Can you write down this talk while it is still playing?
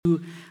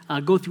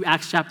go through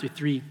Acts chapter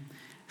 3.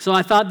 So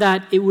I thought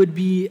that it would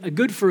be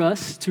good for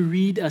us to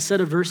read a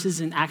set of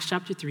verses in Acts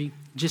chapter 3,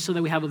 just so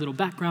that we have a little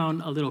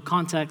background, a little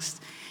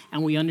context,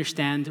 and we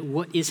understand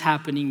what is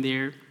happening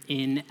there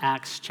in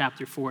Acts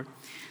chapter 4.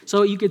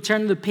 So you could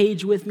turn the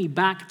page with me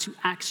back to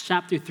Acts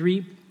chapter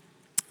 3.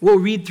 We'll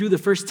read through the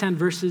first 10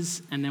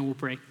 verses, and then we'll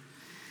pray.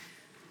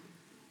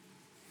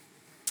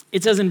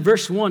 It says in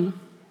verse 1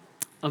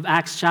 of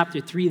Acts chapter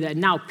 3 that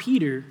now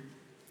Peter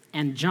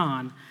and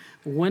John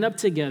went up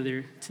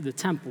together to the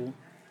temple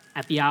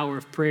at the hour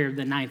of prayer,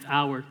 the 9th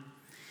hour.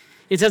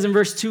 It says in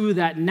verse 2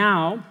 that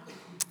now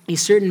a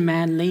certain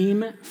man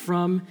lame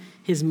from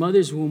his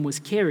mother's womb was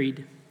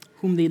carried,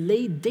 whom they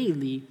laid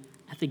daily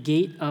at the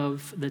gate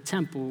of the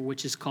temple,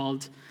 which is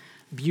called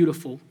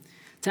Beautiful,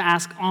 to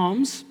ask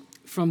alms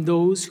from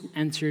those who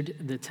entered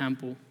the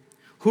temple,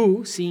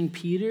 who, seeing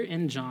Peter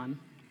and John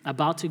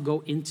about to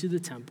go into the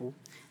temple,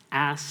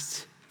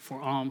 asked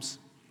for alms.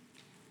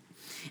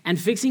 And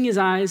fixing his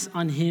eyes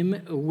on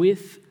him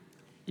with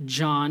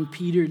John,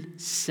 Peter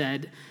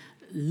said,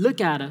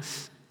 "Look at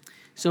us."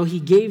 So he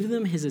gave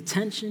them his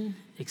attention,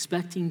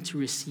 expecting to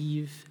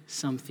receive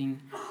something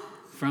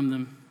from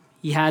them.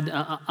 He had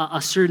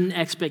a certain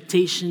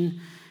expectation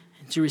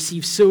to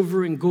receive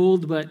silver and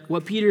gold, but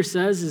what Peter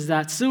says is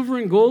that silver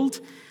and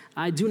gold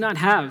I do not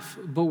have,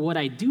 but what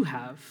I do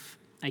have,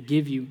 I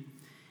give you.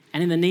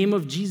 And in the name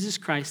of Jesus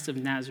Christ of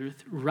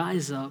Nazareth,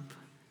 rise up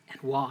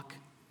and walk.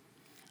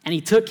 And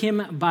he took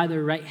him by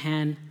the right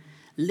hand,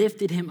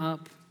 lifted him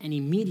up, and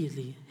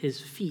immediately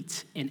his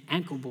feet and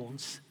ankle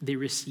bones, they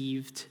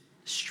received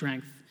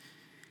strength.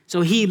 So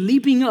he,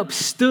 leaping up,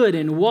 stood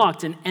and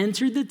walked and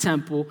entered the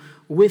temple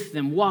with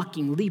them,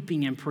 walking,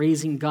 leaping, and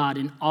praising God.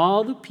 And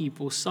all the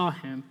people saw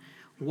him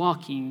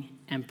walking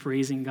and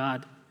praising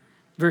God.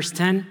 Verse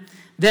 10,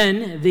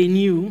 then they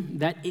knew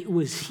that it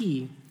was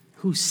he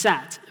who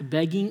sat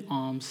begging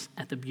alms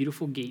at the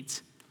beautiful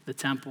gates of the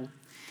temple.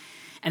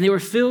 And they were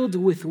filled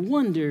with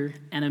wonder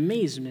and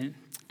amazement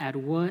at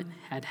what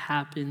had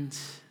happened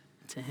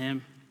to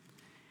him.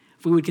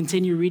 If we would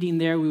continue reading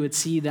there, we would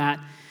see that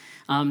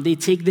they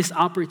take this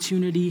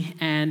opportunity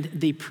and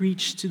they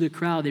preach to the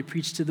crowd. They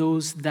preach to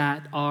those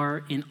that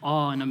are in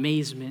awe and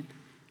amazement.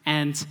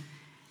 And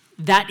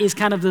that is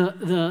kind of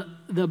the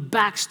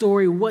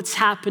backstory, what's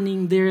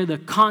happening there, the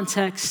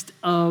context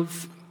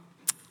of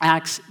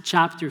Acts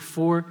chapter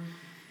 4.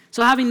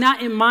 So having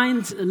that in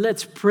mind,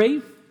 let's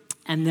pray,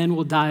 and then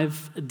we'll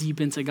dive deep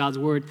into God's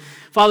word.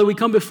 Father, we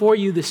come before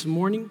you this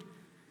morning,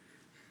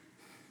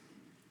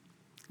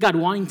 God,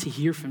 wanting to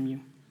hear from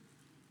you.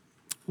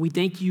 We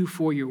thank you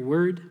for your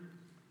word.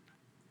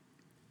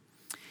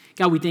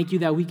 God, we thank you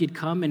that we could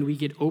come and we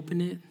could open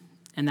it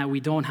and that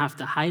we don't have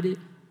to hide it.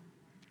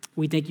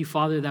 We thank you,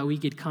 Father, that we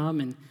could come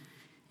and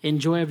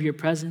enjoy of your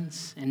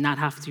presence and not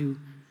have to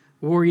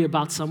worry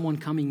about someone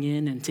coming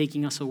in and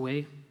taking us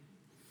away.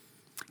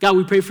 God,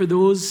 we pray for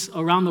those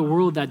around the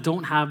world that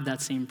don't have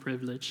that same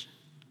privilege.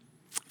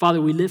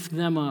 Father, we lift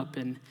them up.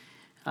 And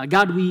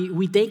God,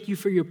 we thank you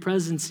for your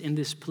presence in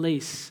this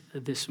place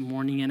this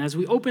morning. And as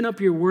we open up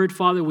your word,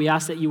 Father, we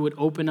ask that you would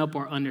open up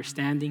our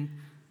understanding.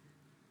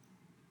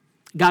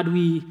 God,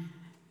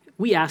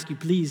 we ask you,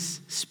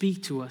 please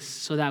speak to us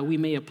so that we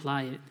may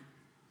apply it.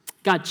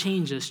 God,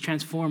 change us,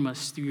 transform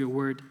us through your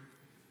word.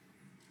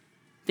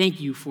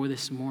 Thank you for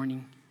this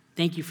morning.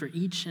 Thank you for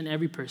each and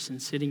every person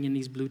sitting in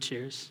these blue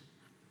chairs.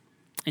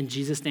 In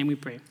Jesus' name we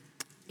pray.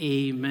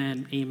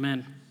 Amen.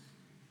 Amen.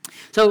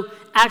 So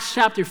Acts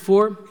chapter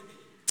 4,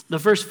 the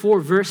first 4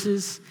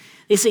 verses,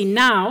 they say,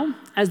 now,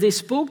 as they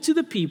spoke to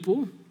the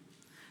people,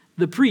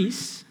 the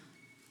priests,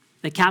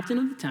 the captain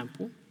of the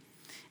temple,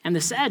 and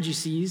the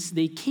Sadducees,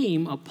 they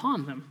came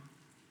upon them,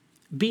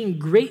 being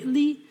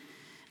greatly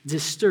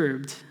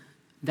disturbed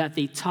that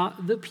they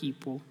taught the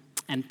people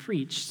and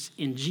preached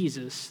in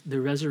Jesus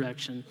the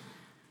resurrection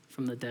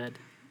from the dead.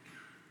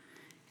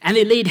 And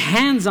they laid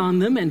hands on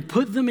them and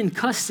put them in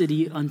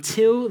custody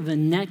until the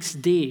next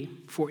day,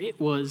 for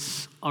it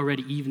was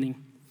already evening.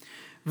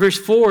 Verse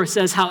 4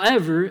 says,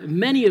 however,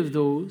 many of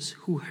those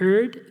who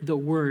heard the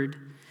word,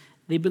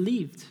 they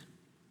believed.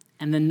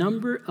 And the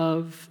number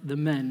of the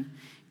men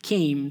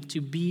came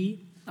to be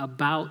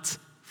about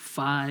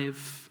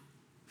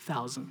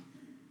 5,000.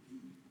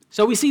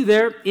 So we see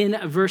there in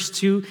verse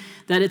 2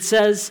 that it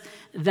says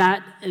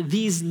that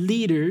these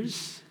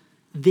leaders,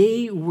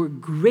 they were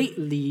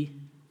greatly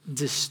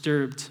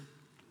disturbed.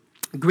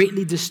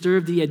 Greatly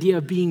disturbed, the idea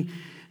of being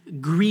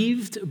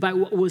grieved by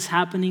what was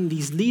happening.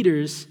 These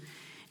leaders,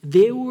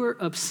 they were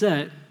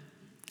upset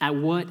at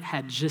what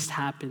had just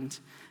happened.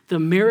 The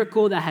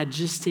miracle that had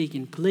just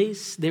taken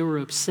place, they were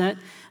upset.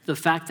 The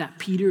fact that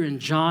Peter and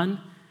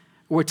John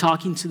were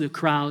talking to the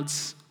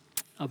crowds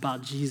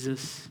about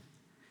Jesus.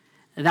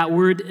 That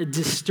word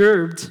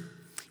disturbed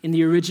in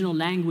the original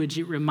language,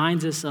 it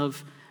reminds us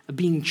of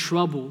being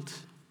troubled,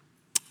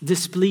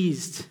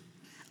 displeased,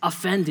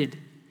 offended,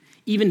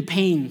 even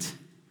pained,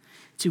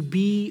 to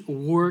be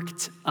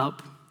worked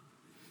up.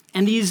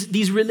 And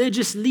these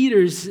religious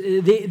leaders,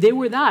 they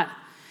were that.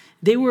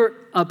 They were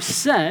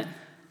upset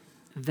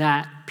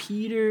that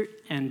Peter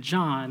and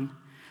John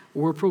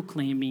were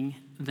proclaiming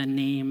the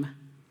name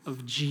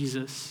of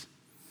Jesus.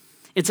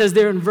 It says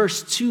there in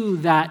verse 2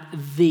 that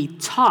they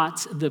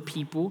taught the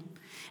people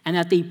and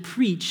that they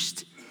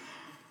preached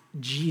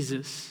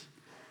Jesus.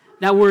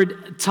 That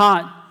word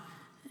taught,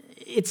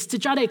 it's to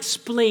try to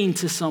explain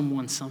to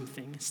someone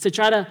something. It's to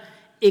try to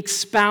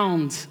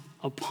expound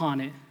upon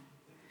it.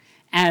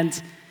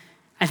 And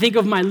I think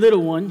of my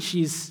little one.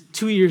 She's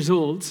 2 years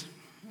old.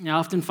 I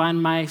often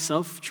find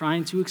myself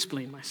trying to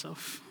explain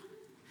myself.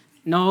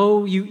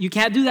 No, you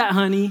can't do that,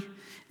 honey.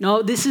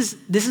 No, this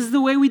is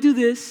the way we do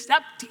this.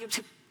 Stop.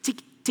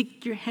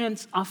 Take your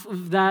hands off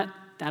of that.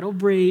 That'll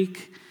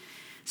break.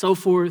 So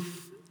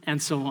forth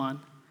and so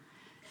on.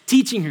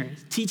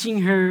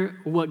 Teaching her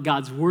what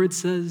God's word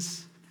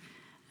says.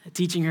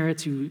 Teaching her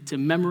to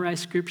memorize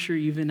scripture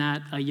even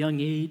at a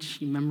young age.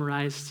 She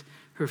memorized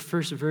her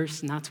first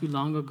verse not too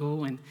long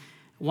ago and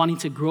wanting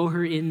to grow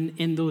her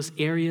in those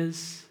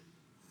areas.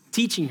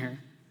 Teaching her.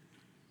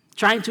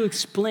 Trying to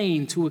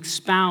explain, to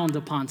expound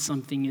upon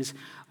something is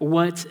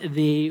what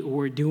they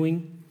were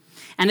doing.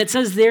 And it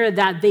says there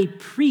that they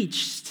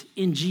preached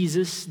in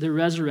Jesus the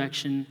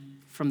resurrection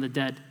from the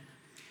dead.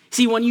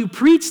 See, when you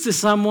preach to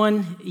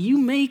someone, you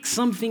make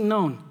something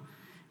known.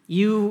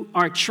 You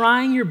are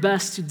trying your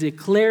best to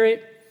declare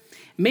it.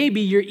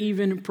 Maybe you're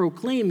even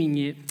proclaiming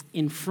it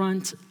in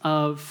front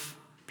of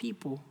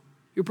people.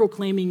 You're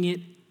proclaiming it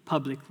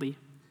publicly.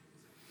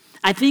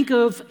 I think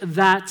of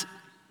that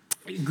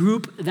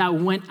group that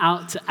went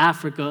out to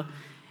Africa,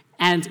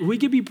 and we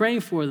could be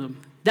praying for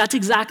them. That's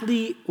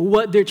exactly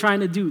what they're trying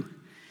to do.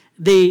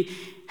 They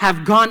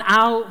have gone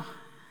out,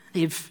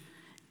 they've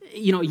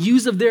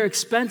used of their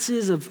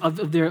expenses,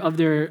 of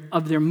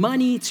their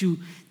money to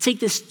take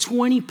this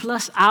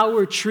 20-plus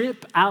hour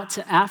trip out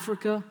to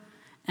Africa,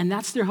 and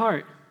that's their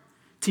heart,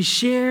 to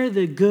share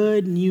the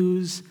good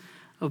news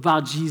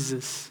about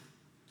Jesus.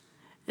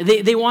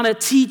 They want to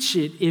teach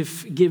it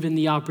if given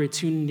the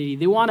opportunity.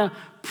 They want to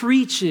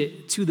preach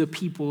it to the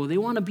people. They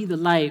want to be the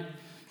light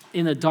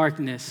in the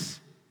darkness.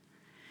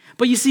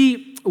 But you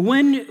see,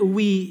 when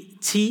we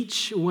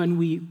teach, when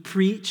we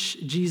preach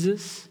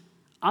Jesus,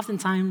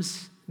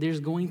 oftentimes there's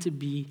going to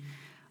be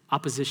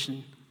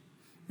opposition.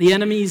 The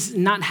enemy's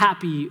not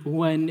happy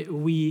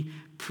when we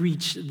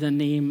preach the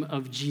name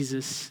of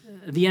Jesus.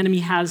 The enemy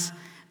has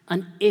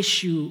an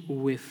issue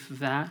with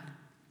that.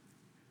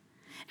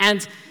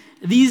 And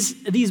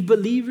these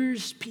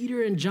believers,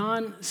 Peter and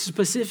John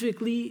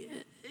specifically,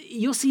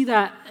 you'll see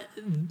that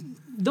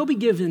they'll be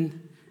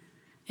given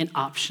an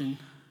option.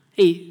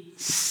 Hey,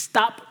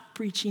 stop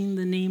preaching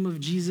the name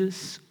of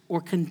Jesus or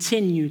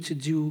continue to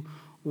do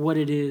what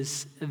it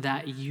is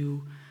that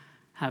you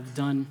have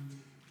done.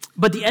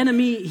 But the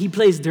enemy, he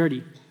plays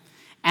dirty.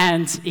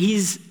 And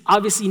he's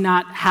obviously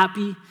not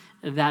happy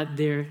that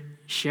they're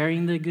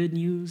sharing the good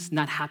news,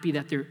 not happy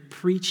that they're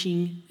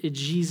preaching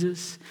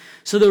Jesus.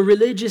 So the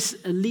religious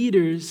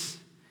leaders,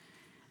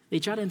 they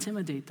try to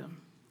intimidate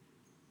them.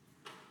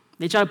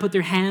 They try to put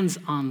their hands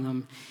on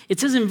them. It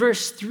says in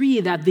verse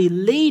 3 that they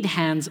laid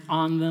hands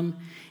on them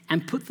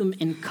and put them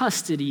in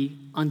custody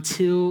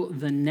until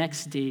the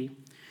next day,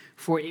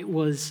 for it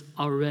was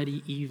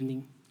already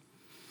evening.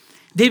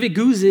 David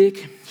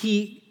Guzik,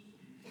 he,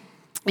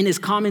 in his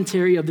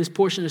commentary of this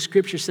portion of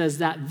Scripture, says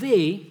that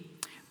they,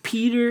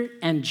 Peter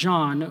and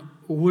John,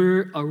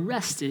 were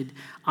arrested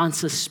on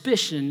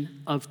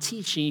suspicion of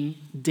teaching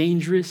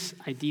dangerous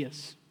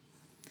ideas,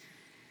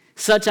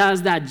 such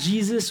as that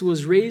Jesus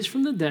was raised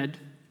from the dead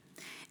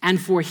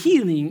and for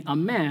healing a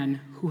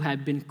man who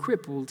had been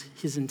crippled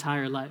his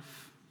entire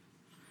life.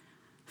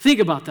 Think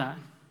about that.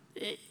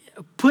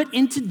 Put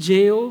into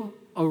jail,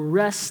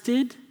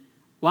 arrested.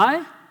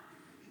 Why?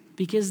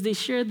 Because they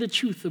shared the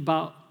truth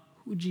about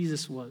who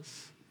Jesus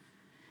was.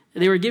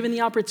 They were given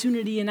the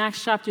opportunity in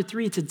Acts chapter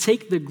 3 to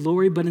take the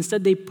glory, but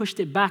instead they pushed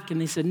it back and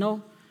they said,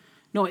 no,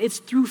 it's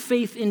through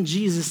faith in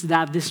Jesus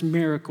that this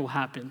miracle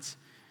happens.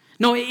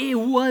 No, it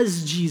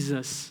was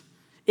Jesus.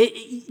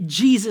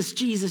 Jesus,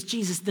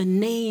 the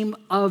name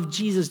of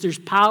Jesus. There's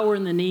power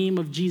in the name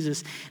of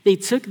Jesus. They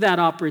took that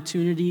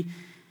opportunity,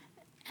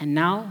 and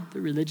now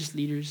the religious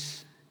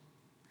leaders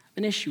have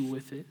an issue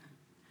with it.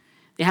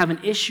 They have an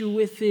issue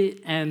with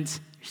it, and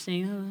they're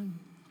saying,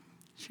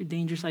 it's your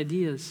dangerous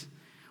ideas.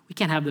 We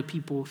can't have the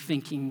people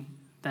thinking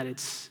that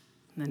it's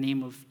in the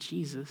name of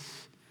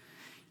Jesus.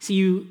 See,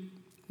 you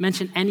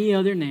mention any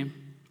other name,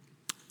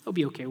 they'll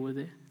be okay with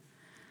it.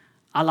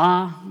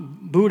 Allah,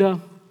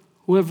 Buddha,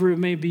 whoever it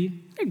may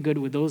be, they're good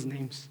with those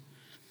names.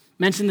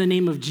 Mention the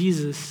name of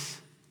Jesus,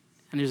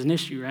 and there's an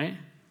issue, right?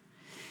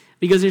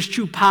 Because there's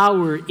true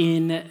power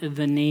in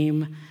the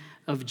name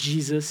of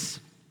Jesus.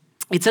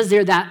 It says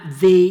there that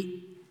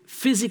they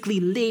physically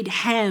laid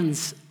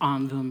hands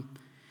on them.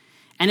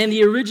 And in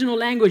the original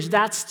language,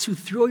 that's to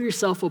throw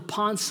yourself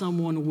upon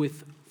someone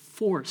with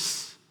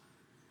force.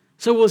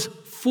 So it was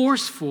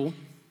forceful,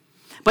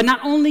 but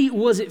not only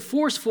was it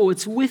forceful,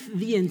 it's with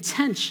the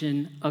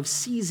intention of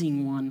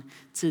seizing one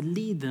to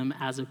lead them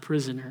as a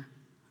prisoner.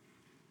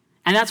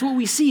 And that's what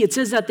we see. It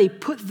says that they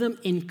put them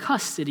in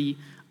custody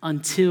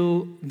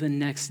until the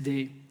next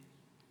day.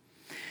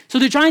 So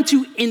they're trying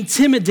to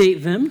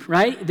intimidate them,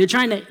 right? They're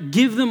trying to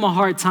give them a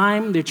hard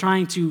time. They're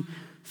trying to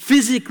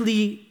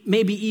physically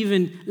maybe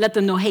even let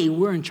them know, hey,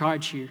 we're in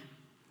charge here.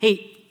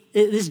 Hey,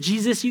 this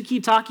Jesus you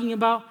keep talking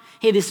about,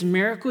 hey, this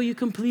miracle you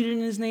completed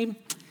in his name,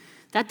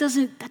 that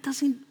doesn't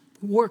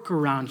work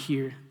around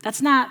here.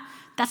 That's not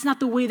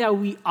the way that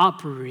we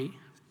operate.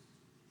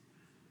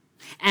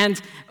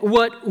 And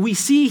what we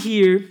see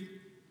here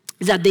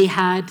is that they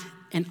had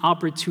an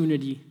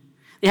opportunity.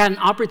 They had an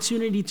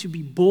opportunity to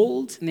be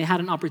bold, and they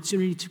had an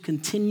opportunity to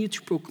continue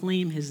to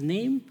proclaim his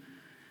name,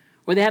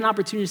 or they had an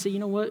opportunity to say, you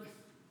know what?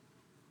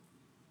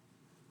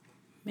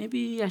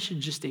 Maybe I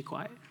should just stay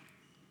quiet.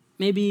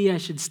 Maybe I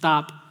should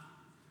stop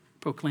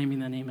proclaiming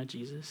the name of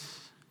Jesus.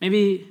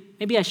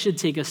 Maybe I should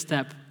take a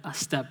step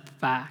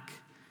back.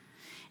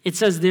 It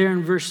says there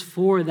in verse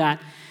 4 that,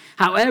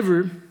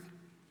 however,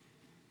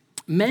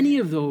 many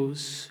of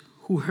those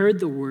who heard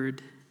the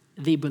word,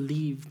 they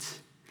believed.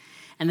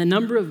 And the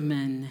number of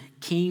men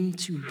came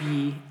to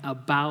be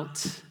about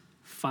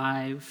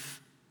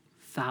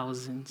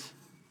 5,000.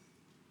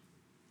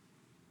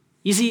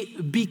 You see,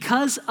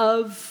 because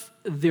of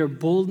their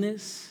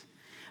boldness,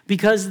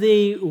 because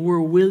they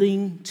were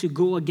willing to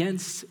go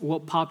against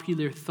what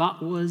popular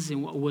thought was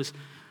and what was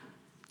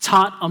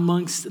taught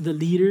amongst the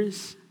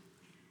leaders,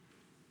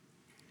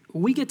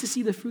 we get to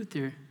see the fruit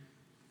there,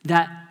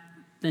 that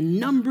the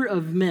number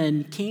of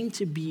men came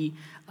to be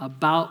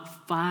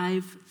about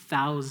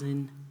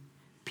 5,000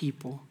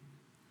 people.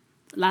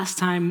 Last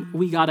time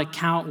we got a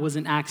count was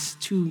in Acts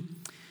 2,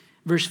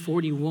 verse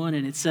 41,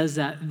 and it says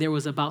that there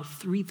was about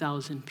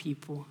 3,000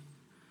 people.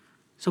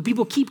 So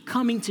people keep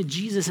coming to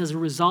Jesus as a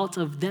result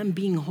of them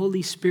being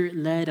Holy Spirit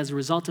led, as a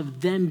result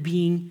of them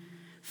being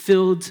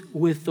filled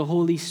with the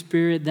Holy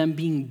Spirit, them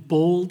being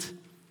bold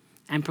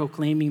and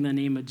proclaiming the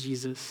name of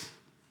Jesus.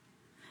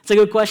 It's a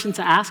good question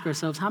to ask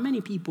ourselves. How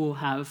many people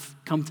have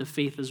come to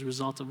faith as a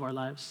result of our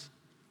lives?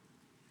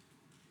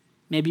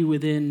 Maybe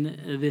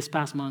within this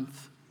past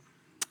month,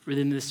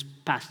 within this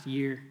past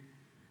year,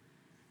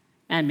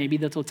 and maybe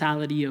the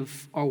totality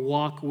of our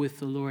walk with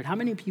the Lord. How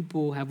many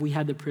people have we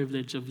had the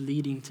privilege of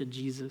leading to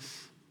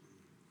Jesus?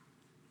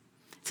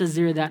 It says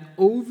there that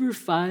over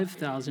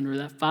 5,000, or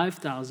that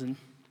 5,000,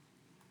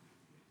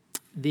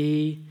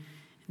 they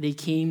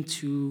came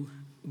to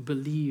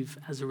believe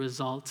as a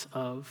result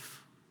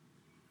of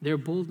their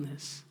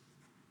boldness.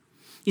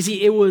 You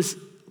see, it was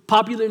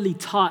popularly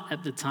taught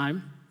at the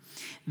time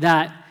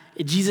that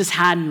Jesus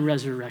hadn't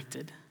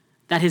resurrected,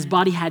 that his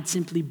body had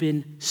simply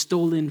been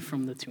stolen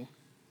from the tomb.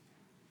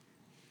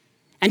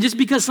 And just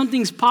because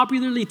something's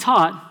popularly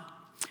taught,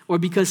 or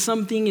because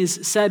something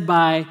is said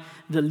by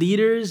the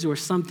leaders, or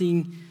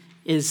something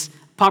is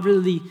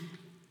popularly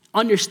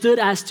understood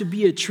as to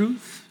be a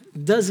truth,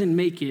 doesn't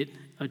make it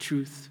a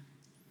truth.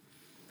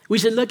 We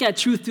should look at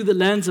truth through the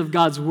lens of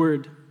God's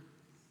word,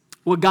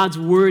 what God's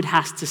word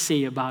has to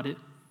say about it.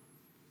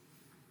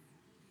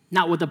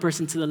 Not what the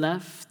person to the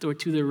left or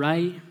to the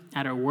right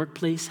at our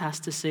workplace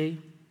has to say,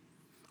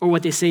 or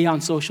what they say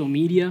on social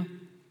media,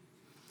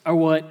 or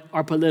what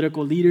our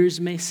political leaders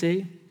may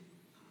say.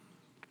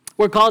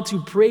 We're called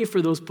to pray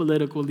for those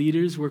political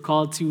leaders. We're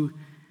called to,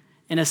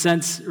 in a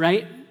sense,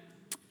 right,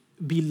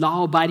 be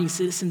law-abiding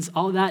citizens.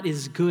 All that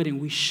is good, and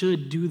we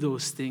should do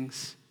those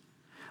things.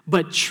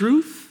 But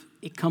truth,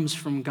 it comes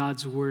from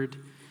God's word.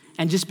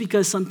 And just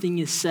because something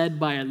is said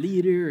by a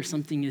leader or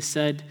something is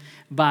said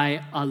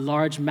by a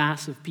large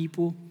mass of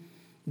people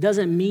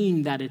doesn't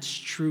mean that it's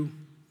true.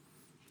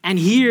 And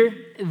here,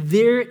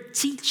 they're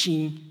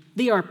teaching,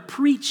 they are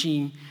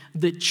preaching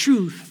the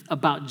truth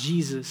about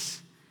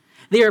Jesus.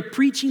 They are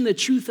preaching the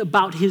truth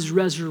about his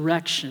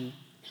resurrection.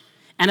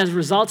 And as a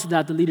result of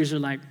that, the leaders are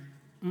like,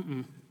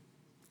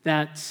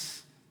 that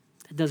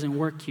doesn't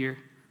work here.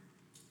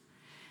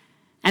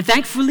 And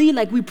thankfully,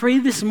 like we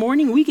prayed this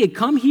morning, we could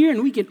come here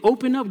and we can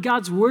open up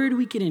God's word.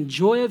 We can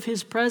enjoy of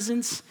his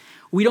presence.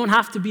 We don't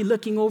have to be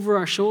looking over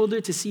our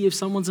shoulder to see if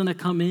someone's going to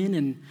come in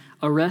and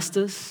arrest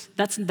us.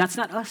 That's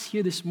not us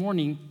here this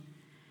morning.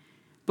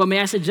 But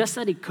may I suggest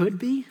that it could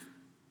be?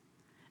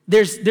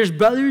 There's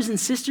brothers and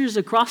sisters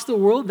across the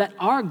world that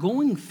are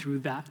going through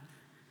that.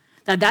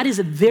 That is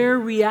their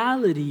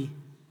reality.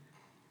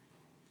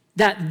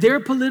 That their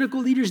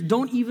political leaders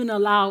don't even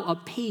allow a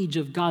page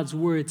of God's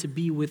word to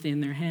be within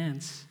their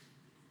hands.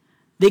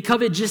 They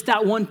covet just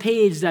that one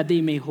page that they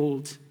may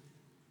hold.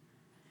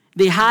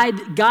 They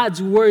hide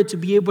God's word to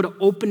be able to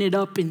open it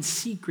up in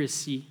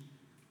secrecy,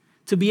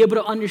 to be able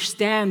to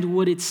understand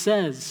what it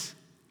says.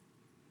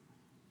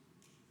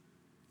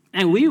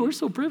 And we're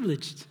so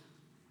privileged.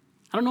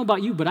 I don't know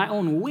about you, but I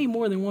own way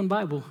more than one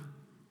Bible.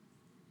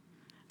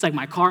 It's like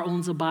my car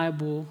owns a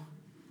Bible.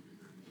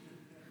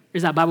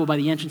 There's that Bible by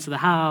the entrance of the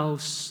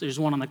house. There's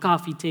one on the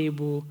coffee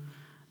table.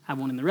 I have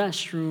one in the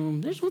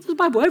restroom. There's a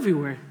Bible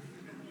everywhere.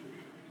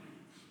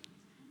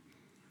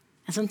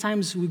 And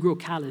sometimes we grow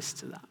callous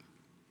to that.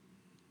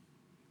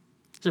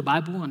 There's a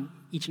Bible on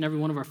each and every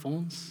one of our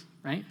phones,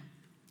 right?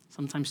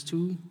 Sometimes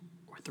 2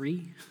 or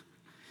 3.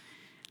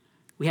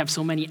 We have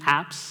so many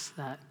apps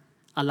that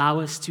allow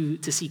us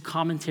to see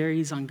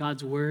commentaries on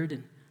God's word,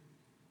 and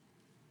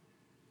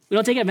we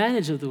don't take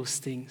advantage of those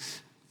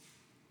things.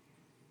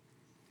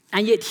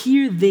 And yet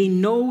here they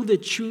know the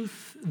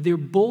truth. They're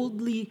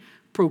boldly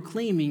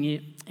proclaiming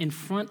it in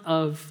front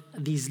of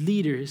these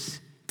leaders,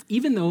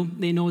 even though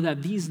they know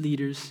that these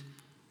leaders,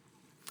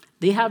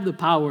 they have the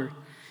power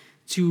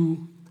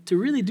to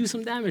really do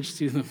some damage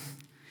to them.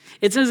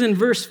 It says in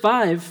verse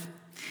 5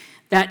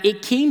 that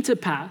it came to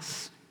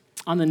pass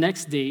on the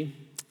next day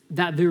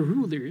that their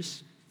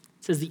rulers,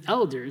 it says the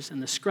elders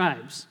and the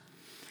scribes,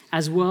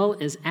 as well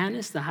as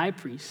Annas the high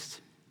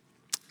priest,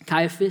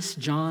 Caiaphas,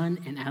 John,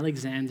 and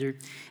Alexander,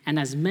 and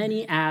as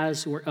many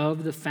as were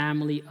of the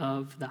family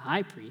of the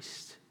high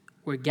priest,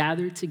 were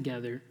gathered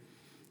together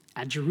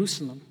at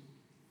Jerusalem.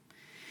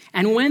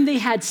 And when they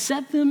had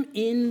set them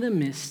in the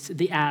midst,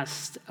 they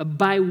asked,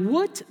 by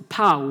what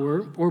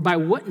power or by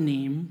what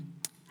name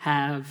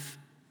have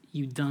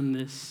you done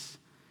this?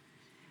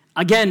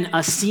 Again,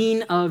 a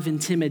scene of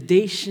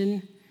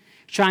intimidation,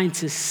 trying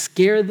to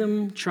scare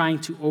them, trying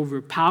to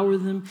overpower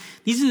them.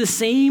 These are the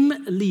same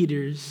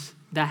leaders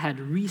that had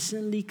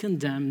recently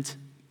condemned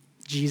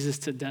Jesus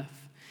to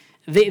death.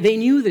 They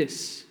knew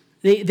this.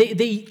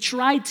 They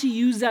tried to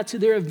use that to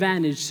their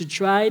advantage, to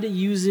try to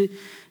use it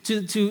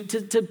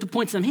to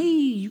point to them, hey,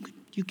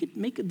 you could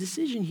make a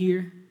decision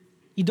here.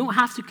 You don't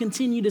have to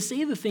continue to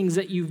say the things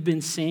that you've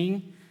been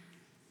saying.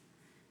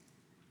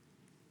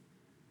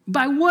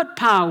 By what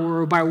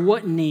power or by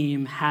what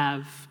name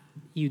have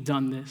you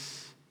done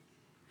this?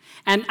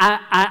 And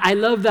I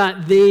love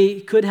that they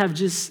could have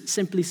just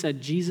simply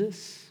said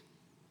Jesus.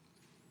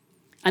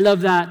 I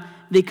love that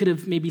they could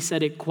have maybe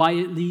said it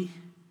quietly,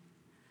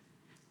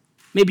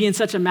 maybe in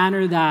such a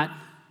manner that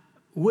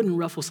wouldn't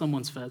ruffle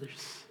someone's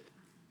feathers.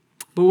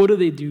 But what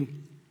do?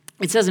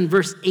 It says in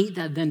verse 8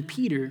 that then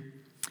Peter,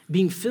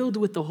 being filled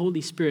with the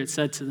Holy Spirit,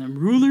 said to them,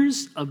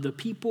 rulers of the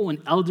people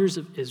and elders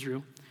of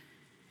Israel,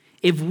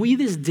 if we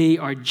this day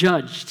are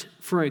judged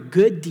for a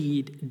good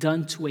deed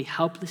done to a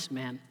helpless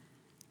man,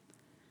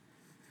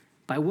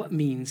 by what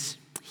means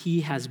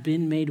he has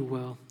been made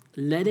well,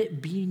 let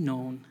it be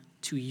known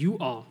to you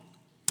all,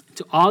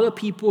 to all the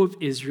people of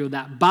Israel,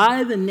 that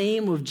by the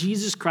name of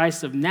Jesus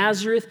Christ of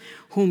Nazareth,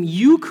 whom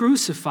you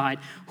crucified,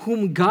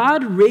 whom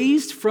God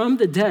raised from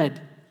the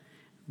dead,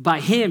 by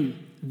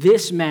him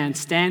this man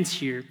stands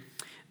here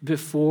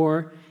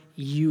before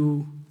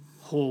you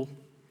whole.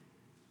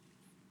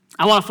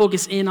 I want to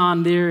focus in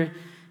on there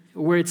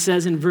where it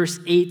says in verse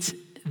 8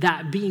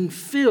 that being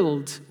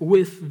filled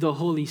with the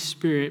Holy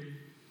Spirit,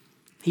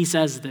 he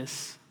says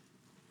this.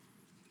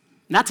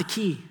 And that's a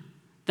key.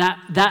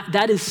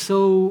 That is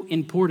so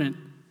important.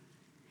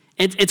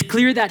 It's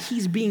clear that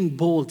he's being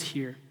bold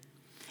here.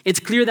 It's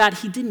clear that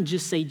he didn't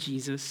just say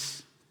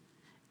Jesus.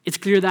 It's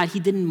clear that he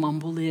didn't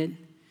mumble it.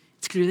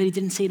 It's clear that he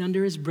didn't say it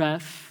under his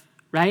breath,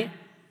 right?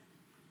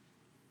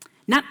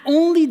 Not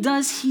only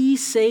does he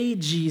say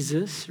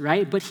Jesus,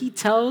 right, but he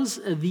tells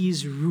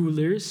these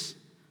rulers,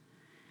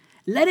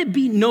 let it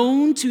be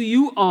known to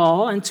you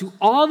all and to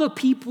all the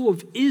people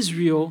of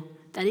Israel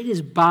that it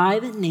is by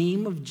the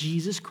name of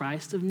Jesus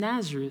Christ of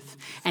Nazareth.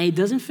 And he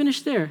doesn't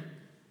finish there.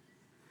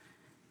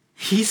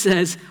 He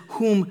says,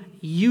 whom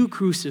you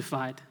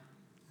crucified.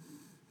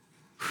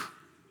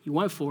 He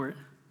went for it.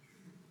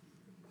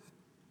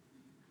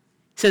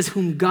 He says,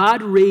 whom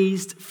God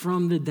raised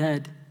from the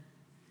dead.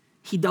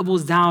 He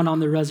doubles down on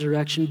the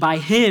resurrection. By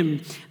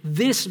him,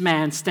 this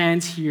man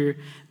stands here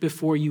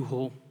before you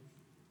whole.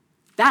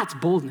 That's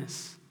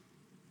boldness.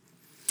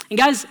 And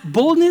guys,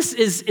 boldness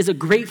is a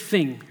great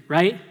thing,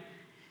 right?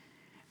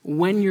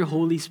 When you're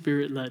Holy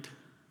Spirit led.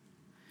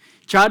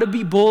 Try to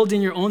be bold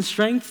in your own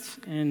strength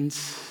and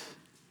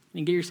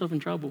get yourself in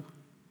trouble.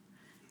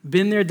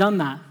 Been there, done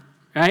that,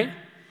 right?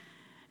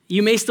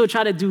 You may still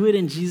try to do it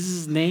in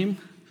Jesus' name,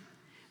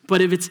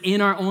 but if it's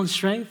in our own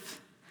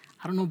strength,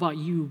 I don't know about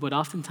you, but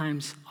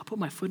oftentimes I'll put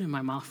my foot in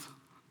my mouth.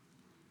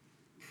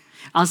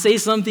 I'll say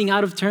something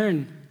out of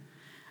turn.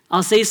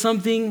 I'll say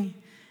something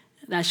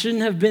that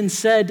shouldn't have been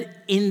said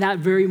in that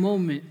very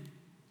moment.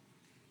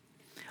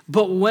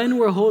 But when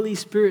we're Holy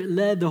Spirit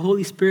led, the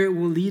Holy Spirit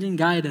will lead and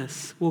guide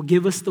us, will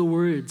give us the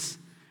words,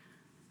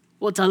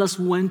 will tell us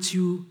when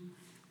to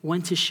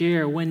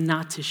share, when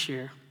not to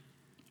share,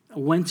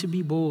 when to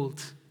be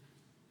bold,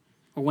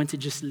 or when to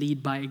just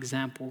lead by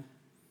example,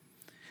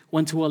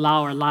 when to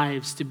allow our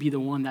lives to be the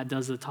one that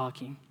does the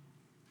talking.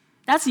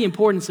 That's the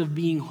importance of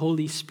being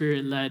Holy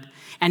Spirit led.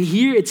 And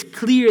here it's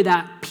clear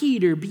that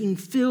Peter, being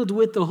filled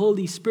with the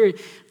Holy Spirit,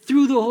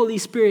 through the Holy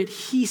Spirit,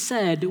 he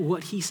said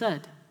what he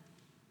said.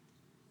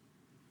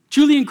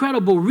 Truly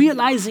incredible,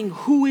 realizing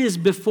who is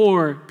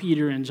before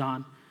Peter and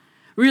John.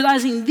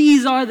 Realizing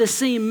these are the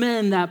same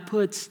men that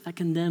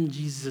condemned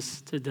Jesus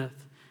to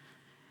death.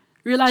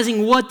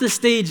 Realizing what the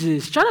stage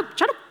is. Try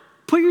to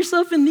put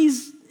yourself in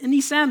these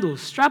sandals.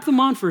 Strap them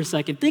on for a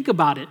second. Think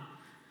about it.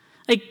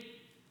 Like,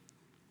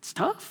 it's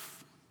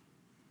tough.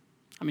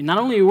 I mean, not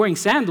only are you wearing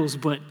sandals,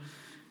 but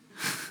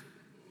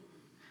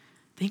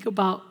think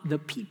about the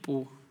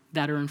people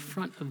that are in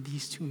front of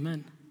these two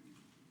men.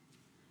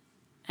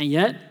 And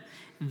yet,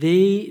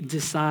 they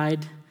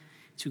decide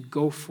to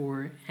go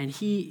for it. And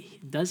he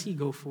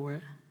go for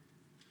it?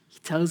 He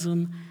tells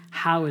them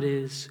how it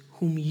is,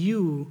 whom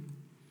you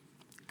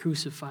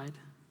crucified.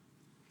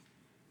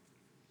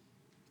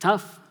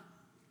 Tough,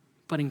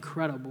 but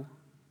incredible.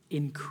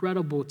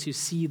 Incredible to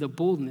see the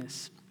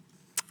boldness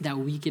that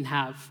we can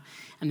have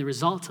and the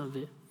result of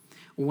it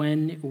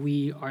when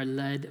we are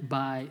led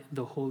by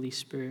the Holy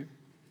Spirit.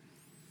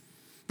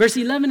 Verse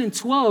 11 and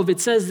 12, it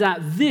says that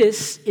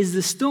this is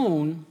the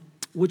stone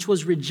which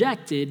was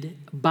rejected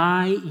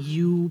by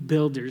you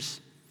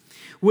builders,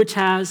 which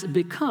has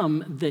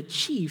become the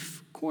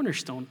chief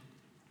cornerstone.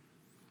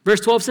 Verse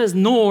 12 says,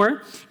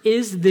 nor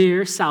is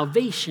there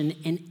salvation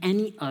in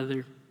any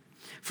other,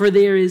 for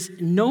there is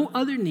no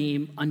other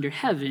name under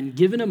heaven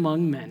given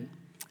among men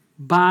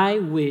by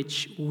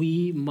which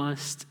we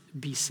must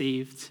be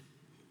saved.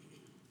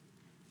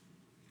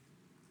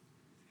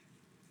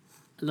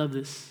 I love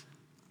this.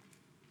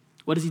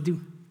 What does he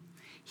do?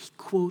 He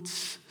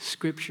quotes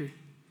scripture.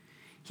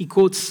 He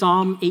quotes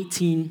Psalm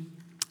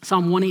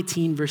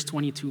 118, verse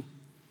 22.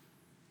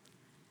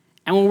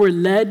 And when we're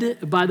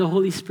led by the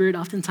Holy Spirit,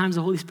 oftentimes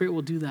the Holy Spirit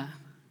will do that.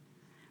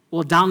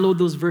 We'll download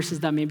those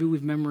verses that maybe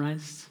we've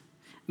memorized,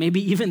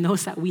 maybe even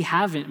those that we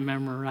haven't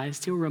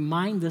memorized. He'll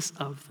remind us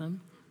of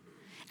them.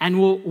 And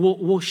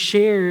we'll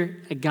share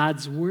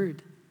God's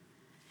word.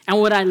 And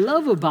what I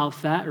love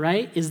about that,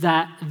 right, is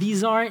that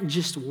these aren't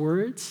just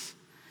words.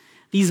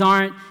 These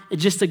aren't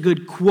just a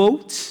good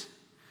quote.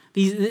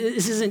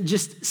 This isn't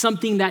just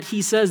something that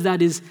he says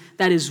that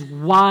is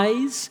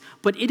wise,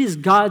 but it is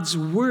God's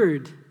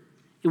word.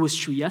 It was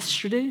true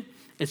yesterday,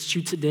 it's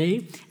true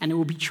today, and it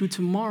will be true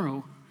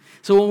tomorrow.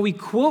 So when we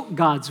quote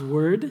God's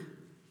word, we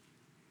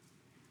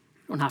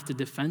don't have to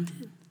defend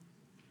it.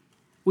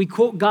 We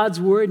quote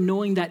God's word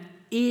knowing that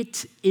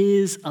it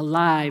is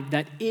alive,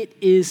 that it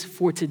is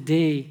for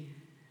today,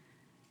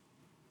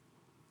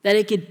 that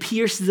it could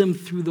pierce them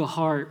through the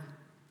heart.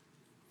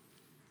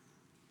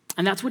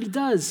 And that's what he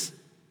does.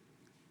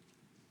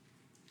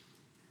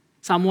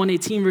 Psalm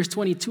 118, verse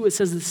 22, it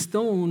says, the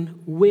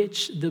stone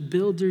which the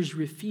builders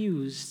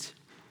refused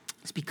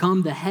has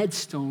become the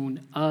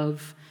headstone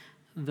of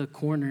the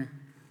corner.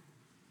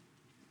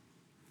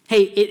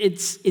 Hey,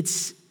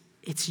 it's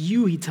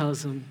you, he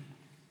tells them,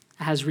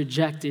 has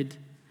rejected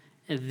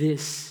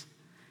this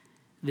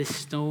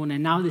stone,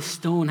 and now this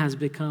stone has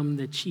become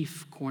the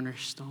chief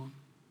cornerstone.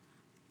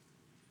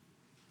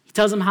 He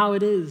tells them how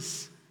it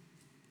is,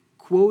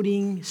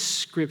 quoting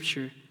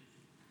scripture.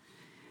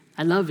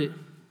 I love it.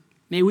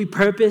 May we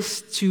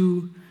purpose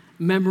to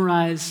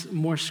memorize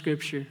more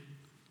scripture.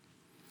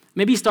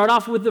 Maybe start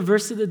off with the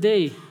verse of the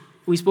day.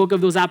 We spoke of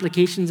those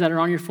applications that are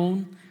on your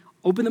phone.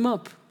 Open them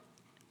up.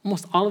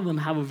 Almost all of them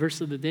have a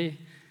verse of the day.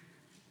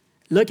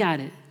 Look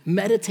at it.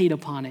 Meditate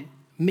upon it.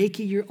 Make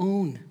it your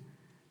own.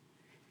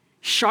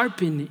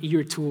 Sharpen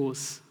your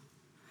tools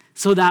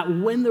so that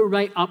when the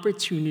right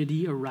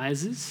opportunity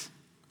arises,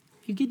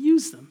 you could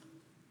use them.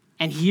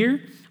 And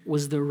here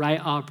was the right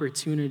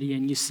opportunity.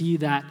 And you see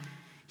that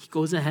he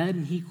goes ahead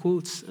and he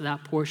quotes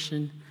that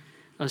portion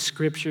of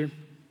scripture.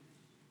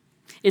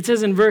 It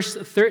says in verse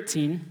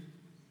 13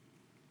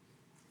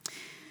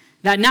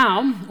 that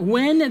now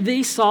when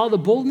they saw the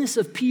boldness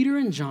of Peter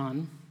and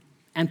John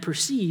and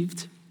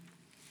perceived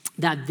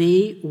that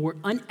they were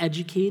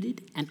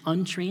uneducated and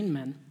untrained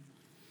men,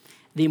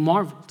 they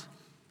marveled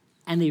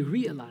and they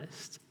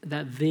realized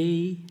that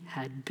they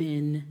had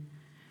been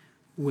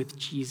with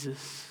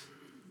Jesus.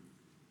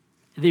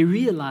 They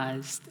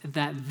realized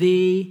that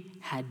they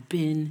had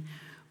been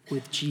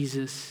with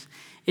Jesus.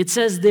 It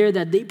says there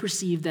that they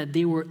perceived that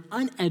they were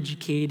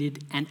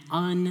uneducated and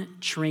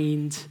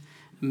untrained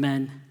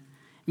men,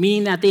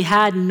 meaning that they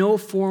had no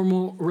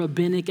formal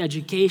rabbinic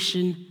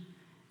education.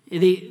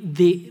 They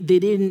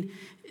didn't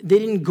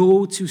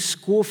go to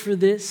school for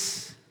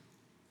this.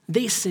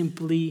 They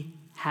simply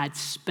had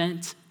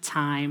spent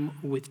time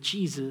with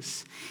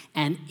Jesus,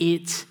 and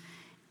it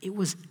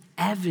was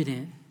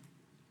evident.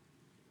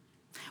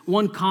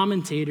 One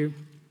commentator,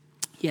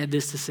 he had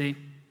this to say: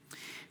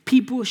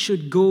 people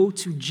should go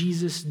to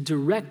Jesus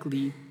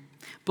directly,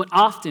 but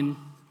often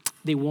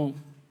they won't.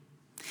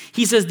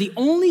 He says the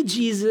only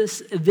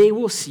Jesus they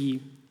will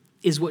see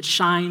is what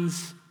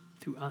shines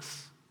through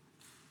us.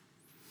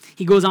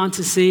 He goes on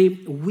to say,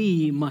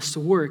 we must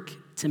work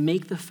to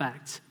make the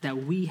fact that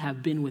we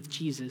have been with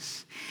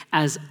Jesus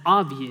as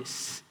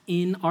obvious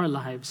in our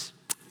lives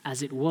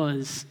as it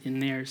was in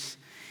theirs,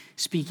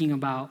 speaking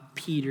about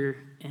Peter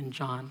and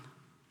John.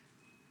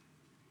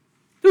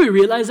 Do we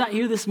realize that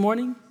here this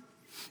morning?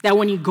 That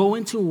when you go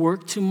into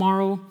work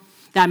tomorrow,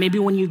 that maybe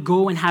when you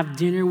go and have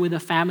dinner with a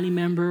family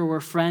member or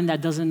a friend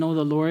that doesn't know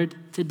the Lord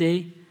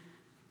today,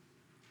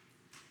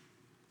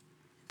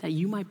 that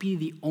you might be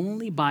the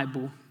only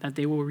Bible that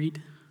they will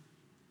read.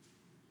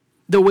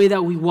 The way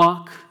that we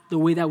walk, the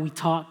way that we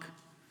talk,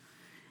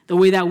 the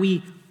way that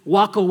we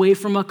walk away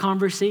from a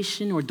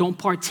conversation or don't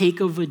partake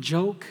of a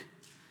joke,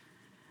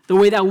 the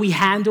way that we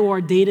handle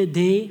our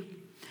day-to-day,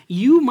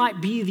 you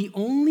might be the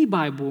only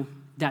Bible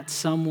that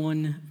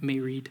someone may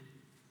read.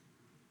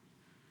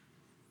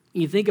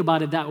 You think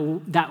about it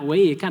that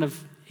way,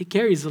 it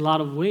carries a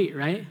lot of weight,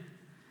 right?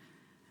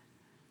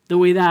 The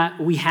way that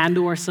we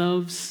handle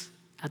ourselves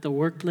at the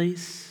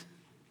workplace,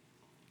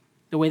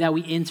 the way that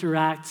we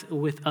interact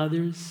with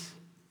others.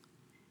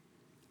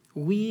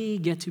 We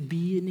get to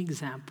be an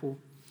example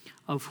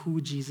of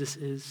who Jesus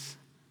is.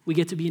 We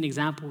get to be an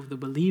example of the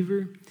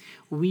believer.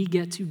 We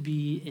get to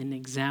be an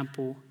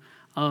example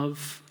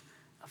of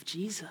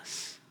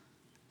Jesus.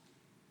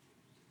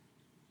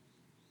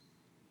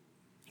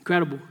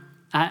 Incredible.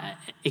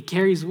 It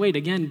carries weight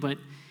again, but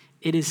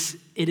it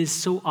is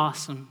so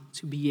awesome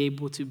to be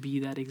able to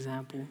be that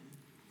example.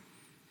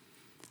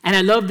 And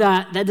I love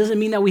that. That doesn't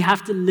mean that we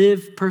have to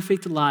live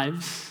perfect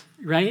lives,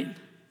 right?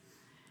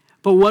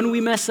 But when we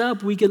mess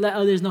up, we can let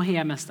others know, hey,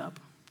 I messed up.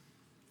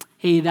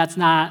 Hey, that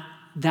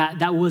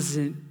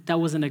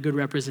wasn't a good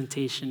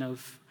representation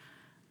of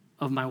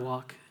my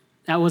walk.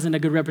 That wasn't a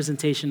good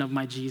representation of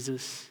my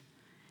Jesus.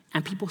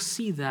 And people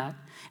see that.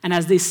 And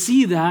as they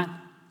see that,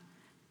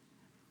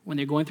 when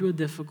they're going through a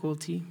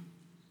difficulty,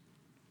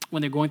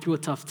 when they're going through a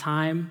tough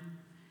time,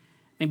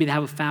 maybe they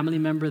have a family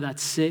member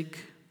that's sick,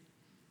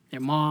 their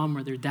mom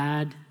or their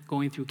dad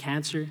going through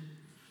cancer.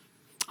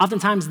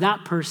 Oftentimes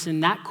that person,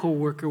 that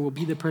coworker will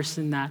be the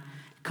person that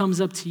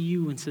comes up to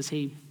you and says,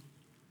 hey,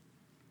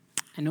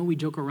 I know we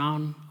joke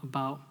around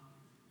about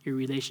your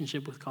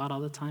relationship with God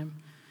all the time,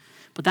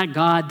 but that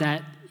God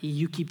that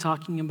you keep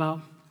talking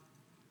about,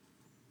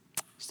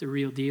 it's the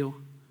real deal.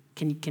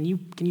 Can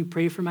you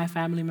pray for my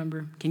family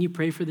member? Can you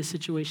pray for this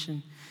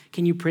situation?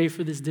 Can you pray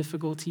for this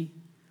difficulty?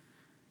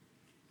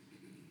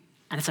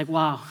 And it's like,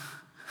 wow.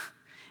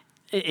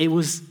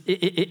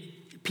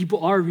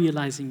 People are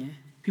realizing it.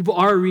 People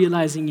are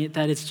realizing it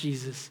that it's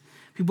Jesus.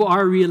 People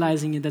are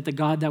realizing it that the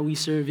God that we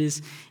serve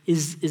is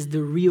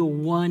the real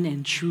one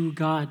and true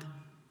God.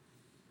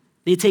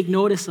 They take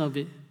notice of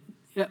it.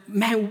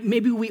 Man,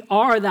 maybe we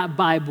are that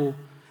Bible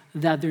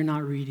that they're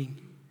not reading.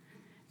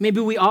 Maybe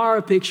we are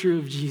a picture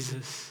of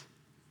Jesus.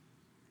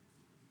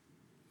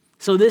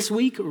 So this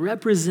week,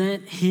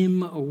 represent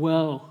him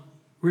well.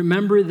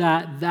 Remember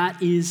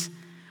that is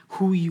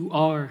who you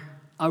are,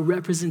 a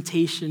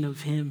representation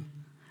of him,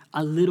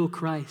 a little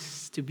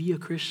Christ, to be a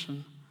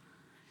Christian.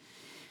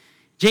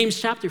 James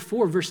chapter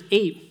 4, verse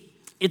 8,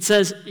 it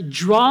says,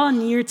 draw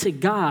near to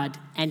God,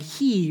 and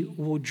he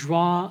will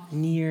draw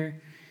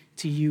near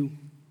to you.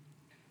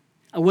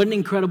 What an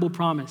incredible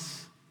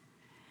promise.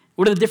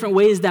 What are the different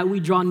ways that we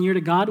draw near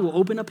to God? We'll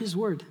open up his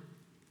word.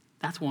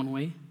 That's one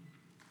way.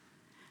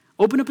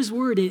 Open up his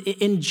word,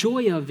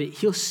 enjoy of it.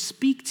 He'll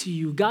speak to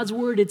you. God's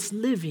word, it's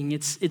living.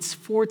 It's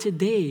for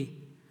today.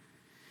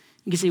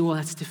 You can say, well,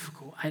 that's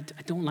difficult. I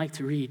don't like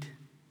to read.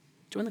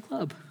 Join the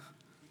club.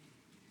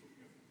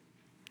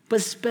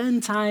 But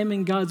spend time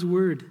in God's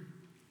word.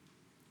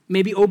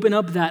 Maybe open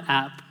up that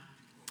app.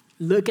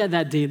 Look at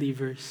that daily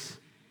verse.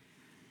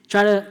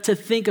 Try to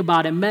think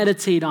about it,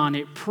 meditate on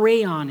it,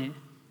 pray on it.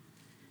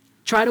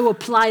 Try to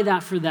apply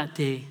that for that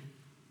day.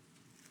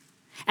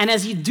 And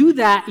as you do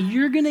that,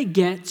 you're going to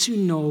get to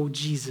know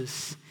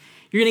Jesus.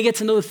 You're going to get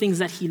to know the things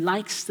that he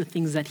likes, the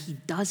things that he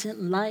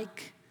doesn't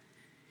like.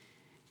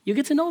 You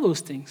get to know those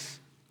things.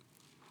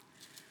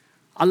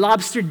 A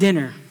lobster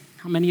dinner.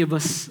 How many of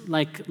us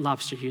like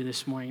lobster here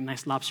this morning?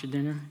 Nice lobster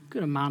dinner.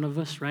 Good amount of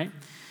us, right?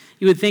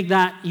 You would think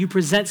that you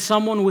present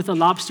someone with a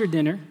lobster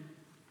dinner,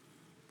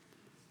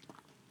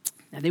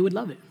 that they would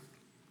love it,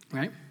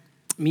 right?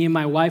 Me and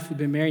my wife, we've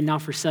been married now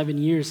for 7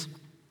 years.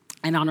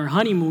 And on our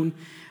honeymoon,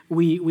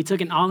 we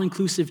took an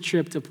all-inclusive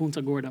trip to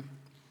Punta Gorda.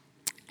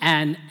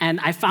 And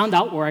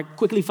I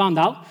quickly found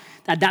out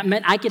that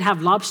meant I could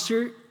have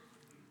lobster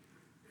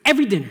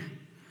every dinner.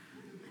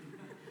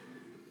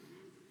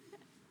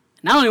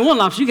 Not only one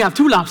lobster, you can have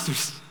 2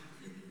 lobsters.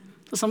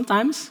 So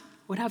sometimes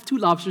we'd have 2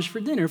 lobsters for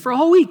dinner for a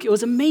whole week. It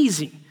was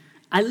amazing.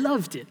 I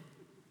loved it.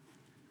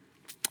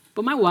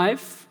 But my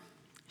wife,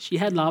 she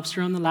had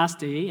lobster on the last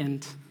day,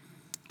 and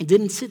it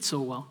didn't sit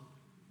so well.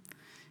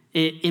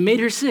 It made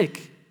her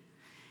sick.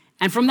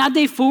 And from that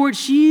day forward,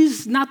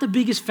 she's not the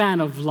biggest fan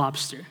of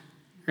lobster,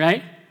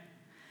 right?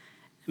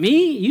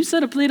 Me, you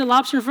set a plate of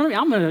lobster in front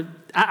of me,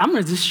 I'm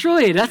gonna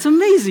destroy it. That's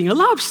amazing, a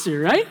lobster,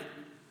 right?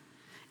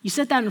 You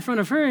set that in front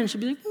of her, and she'll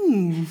be like,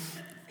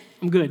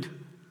 I'm good.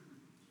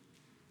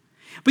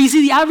 But you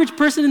see, the average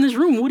person in this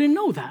room wouldn't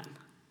know that.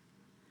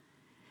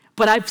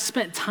 But I've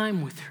spent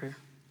time with her.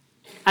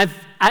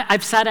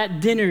 I've sat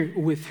at dinner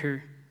with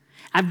her.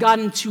 I've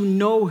gotten to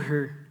know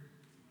her.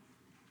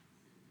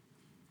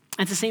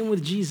 And it's the same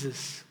with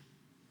Jesus.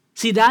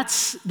 See,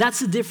 that's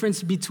the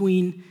difference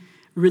between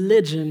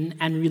religion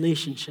and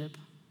relationship.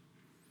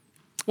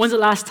 When's the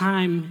last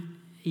time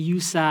you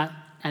sat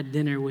at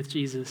dinner with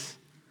Jesus?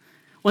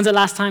 When's the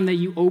last time that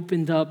you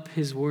opened up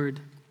his word?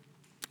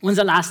 When's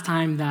the last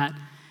time that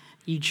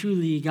you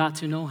truly got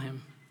to know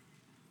him?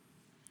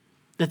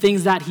 The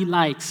things that he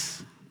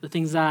likes, the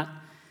things that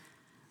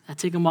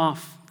take him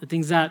off, the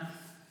things that,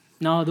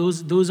 no,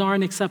 those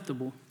aren't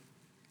acceptable.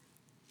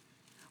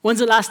 When's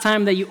the last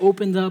time that you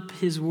opened up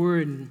his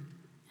word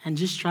and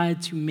just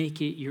tried to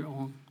make it your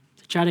own,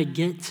 to try to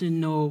get to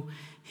know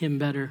him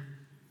better?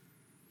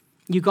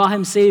 You call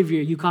him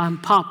Savior. You call him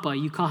Papa.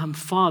 You call him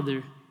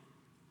Father.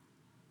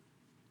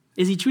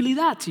 Is he truly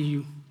that to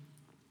you?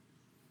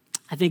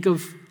 I think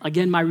of,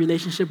 again, my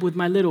relationship with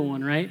my little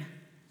one, right?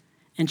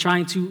 And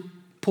trying to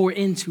pour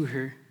into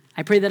her.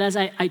 I pray that as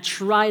I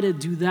try to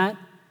do that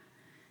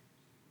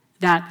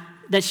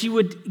she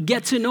would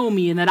get to know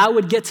me and that I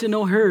would get to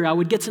know her. I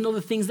would get to know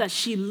the things that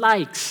she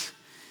likes.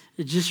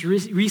 Just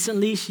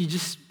recently, she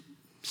just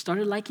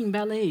started liking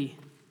ballet.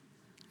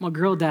 I'm a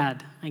girl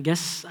dad. I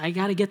guess I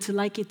got to get to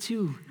like it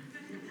too.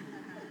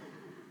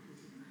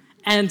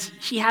 And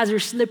she has her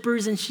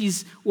slippers and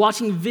she's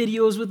watching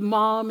videos with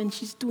mom and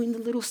she's doing the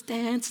little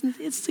stance. And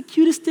it's the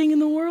cutest thing in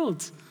the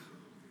world.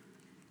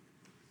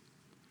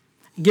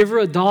 Give her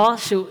a doll,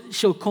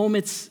 she'll comb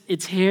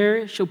its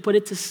hair, she'll put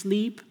it to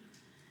sleep.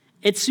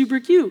 It's super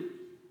cute.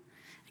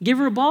 Give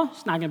her a ball,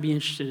 she's not going to be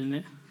interested in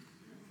it.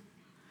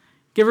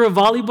 Give her a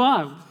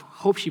volleyball, I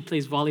hope she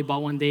plays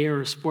volleyball one day or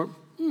a sport.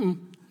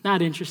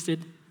 Not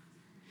interested.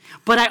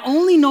 But I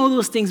only know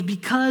those things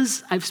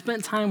because I've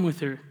spent time with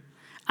her.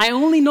 I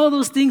only know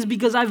those things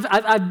because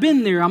I've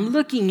been there. I'm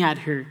looking at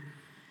her.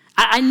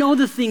 I know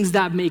the things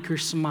that make her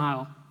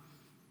smile.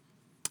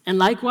 And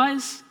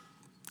likewise,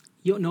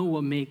 you'll know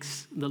what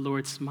makes the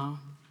Lord smile.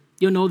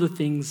 You'll know the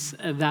things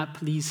that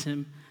please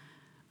him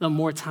the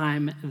more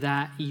time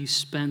that you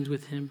spend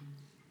with him.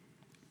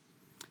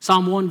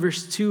 Psalm 1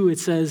 verse 2, it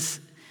says,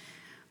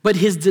 "But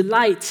his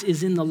delight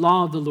is in the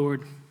law of the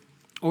Lord,"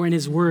 or in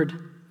his word.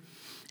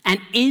 "And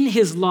in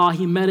his law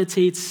he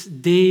meditates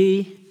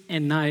day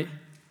and night."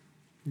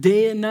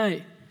 Day and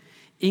night.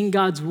 In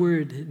God's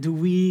word, do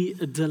we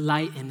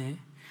delight in it?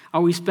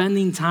 Are we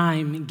spending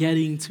time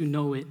getting to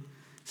know it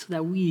so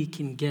that we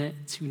can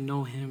get to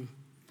know him?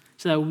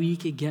 So that we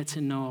can get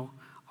to know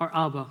our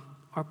Abba,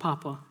 our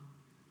Papa,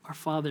 our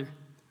Father.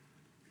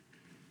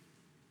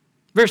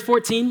 Verse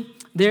 14,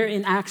 there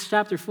in Acts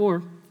chapter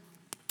 4,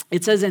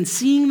 it says, "And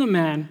seeing the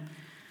man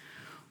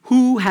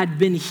who had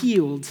been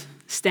healed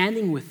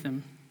standing with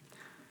them,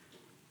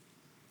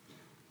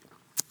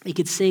 they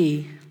could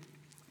say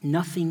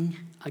nothing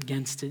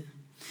against it."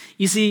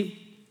 You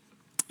see,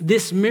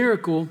 this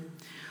miracle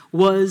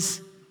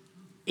was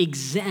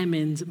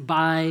examined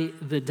by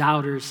the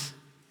doubters.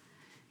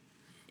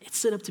 It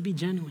stood up to be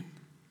genuine.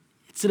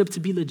 It stood up to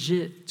be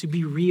legit, to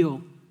be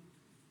real.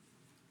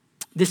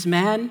 This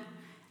man,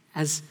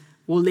 as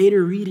we'll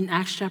later read in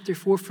Acts chapter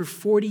 4, for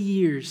 40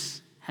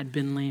 years had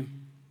been lame.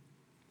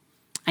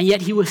 And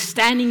yet he was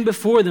standing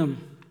before them.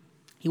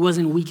 He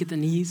wasn't weak at the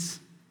knees.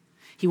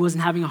 He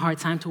wasn't having a hard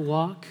time to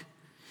walk.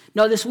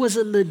 No, this was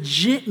a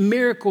legit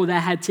miracle that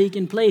had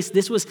taken place.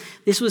 This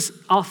was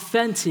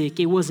authentic.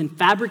 It wasn't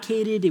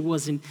fabricated. It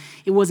wasn't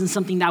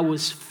something that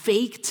was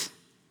faked.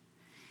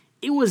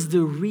 It was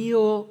the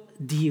real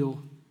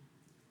deal.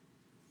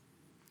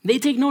 They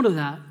take note of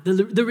that.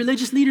 The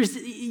religious leaders,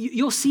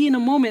 you'll see in a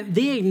moment,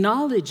 they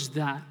acknowledge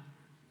that.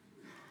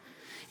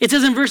 It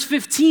says in verse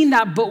 15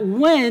 that, "But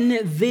when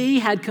they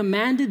had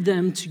commanded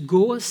them to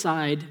go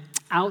aside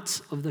out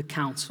of the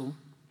council,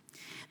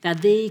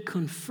 that they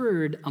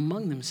conferred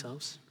among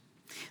themselves,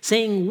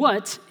 saying,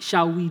 'What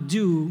shall we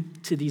do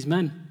to these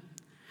men?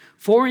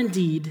 For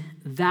indeed,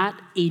 that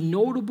a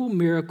notable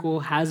miracle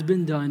has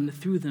been done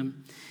through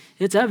them.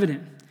 It's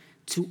evident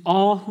to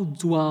all who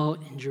dwell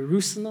in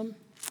Jerusalem,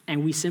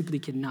 and we simply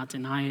cannot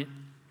deny it.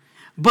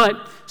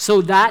 But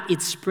so that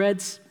it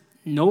spreads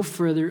no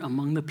further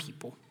among the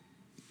people,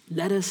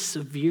 let us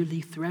severely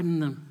threaten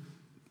them.'"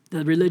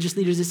 The religious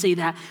leaders that say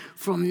that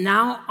from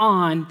now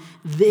on,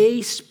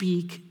 they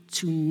speak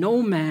to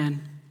no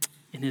man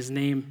in his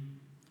name.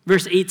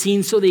 Verse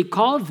 18, "So they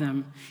called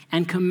them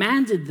and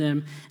commanded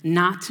them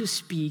not to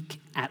speak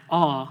at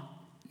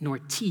all, nor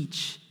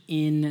teach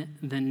in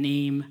the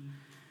name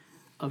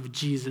of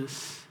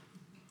Jesus."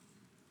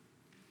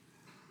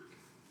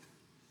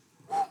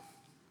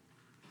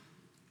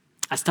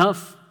 That's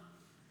tough.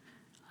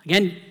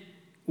 Again,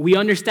 we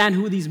understand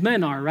who these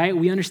men are, right?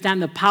 We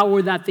understand the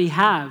power that they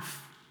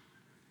have.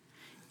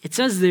 It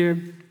says there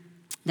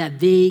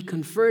that they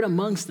conferred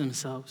amongst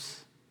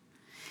themselves.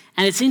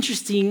 And it's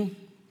interesting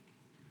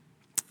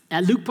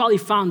that Luke probably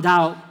found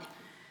out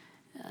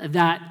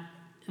that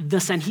the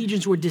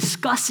Sanhedrins were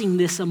discussing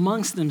this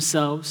amongst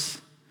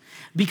themselves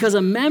because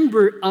a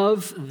member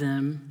of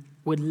them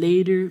would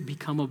later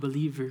become a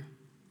believer.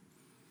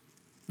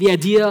 The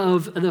idea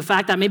of the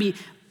fact that maybe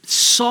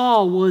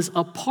Saul was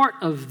a part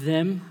of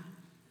them,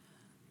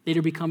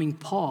 later becoming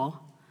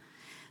Paul,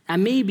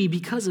 and maybe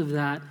because of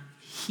that,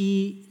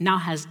 he now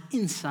has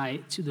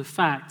insight to the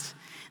fact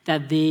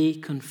that they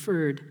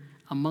conferred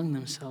among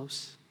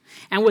themselves.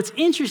 And what's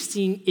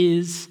interesting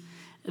is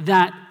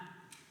that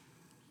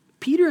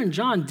Peter and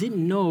John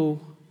didn't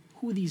know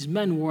who these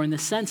men were, in the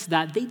sense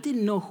that they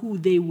didn't know who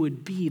they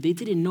would be. They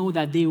didn't know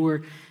that they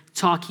were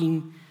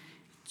talking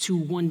to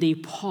one day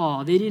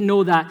Paul. They didn't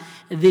know that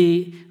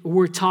they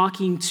were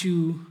preaching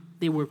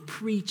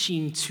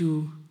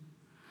to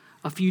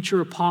a future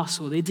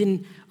apostle. They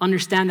didn't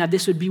understand that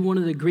this would be one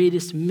of the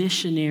greatest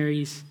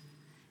missionaries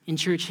in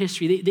church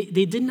history.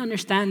 They didn't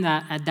understand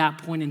that at that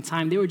point in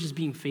time. They were just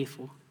being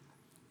faithful.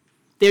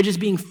 They're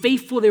just being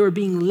faithful. They were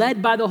being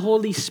led by the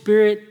Holy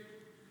Spirit,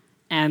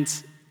 and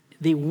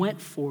they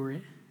went for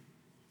it.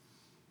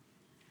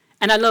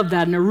 And I love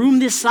that. In a room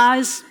this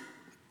size,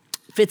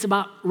 fits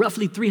about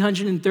roughly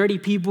 330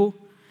 people.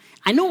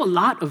 I know a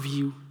lot of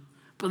you,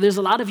 but there's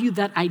a lot of you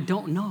that I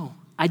don't know.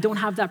 I don't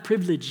have that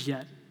privilege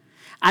yet.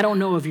 I don't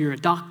know if you're a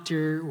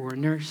doctor or a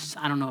nurse.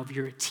 I don't know if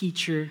you're a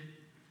teacher.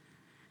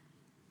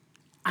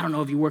 I don't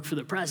know if you work for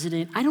the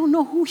president. I don't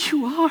know who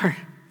you are.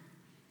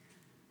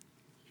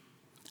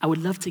 I would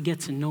love to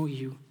get to know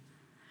you,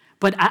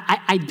 but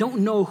I don't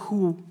know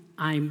who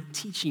I'm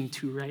teaching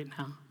to right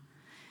now.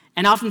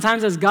 And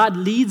oftentimes as God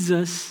leads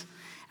us,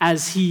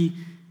 as he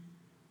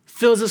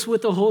fills us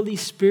with the Holy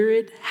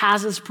Spirit,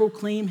 has us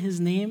proclaim his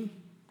name,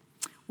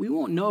 we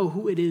won't know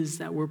who it is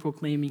that we're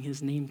proclaiming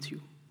his name to.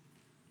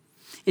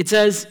 It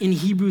says in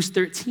Hebrews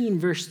 13,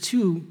 verse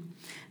 2,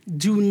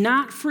 "Do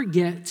not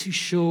forget to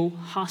show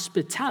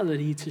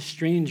hospitality to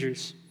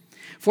strangers,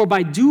 for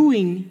by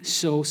doing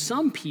so,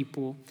 some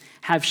people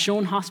have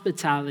shown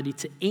hospitality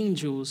to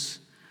angels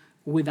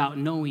without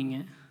knowing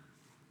it."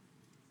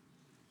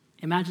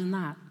 Imagine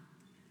that.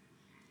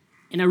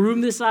 In a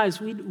room this size,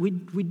 we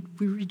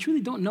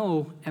truly don't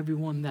know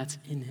everyone that's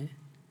in it.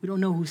 We don't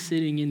know who's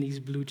sitting in these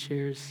blue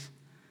chairs.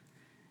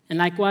 And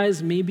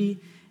likewise, maybe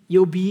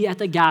you'll be at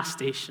the gas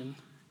station,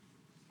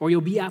 or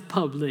you'll be at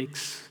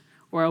Publix,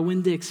 or at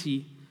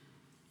Winn-Dixie,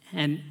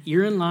 and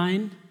you're in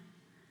line,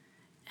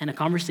 and a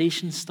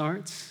conversation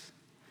starts,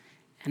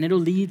 and it'll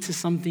lead to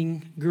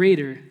something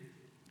greater.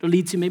 It'll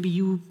lead to maybe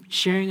you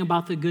sharing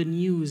about the good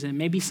news, and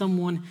maybe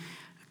someone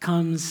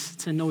comes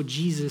to know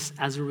Jesus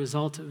as a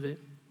result of it.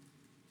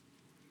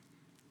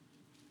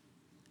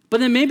 But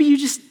then maybe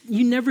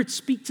you never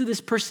speak to this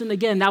person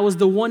again. That was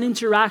the one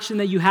interaction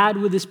that you had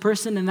with this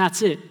person, and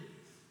that's it.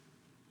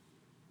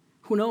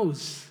 Who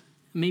knows?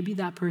 Maybe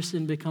that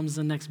person becomes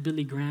the next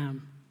Billy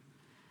Graham,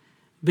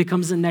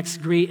 becomes the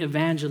next great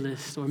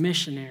evangelist or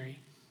missionary.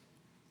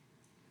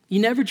 You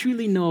never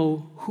truly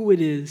know who it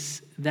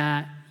is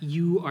that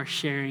you are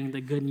sharing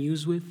the good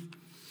news with.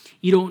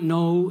 You don't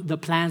know the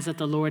plans that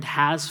the Lord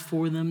has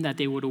for them, that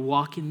they would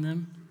walk in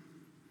them.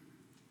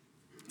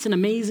 It's an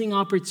amazing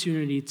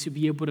opportunity to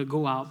be able to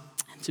go out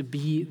and to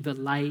be the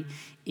light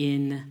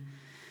in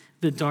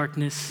the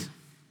darkness.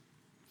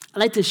 I'd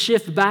like to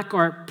shift back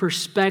our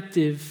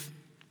perspective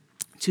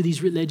to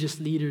these religious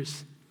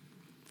leaders.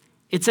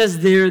 It says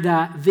there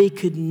that they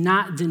could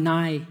not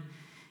deny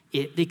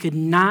it. They could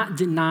not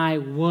deny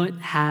what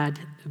had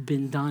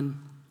been done.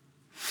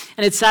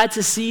 And it's sad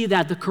to see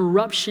that the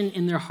corruption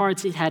in their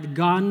hearts, it had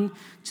gotten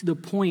to the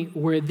point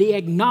where they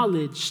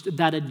acknowledged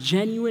that a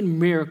genuine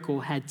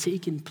miracle had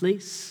taken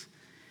place,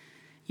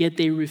 yet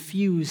they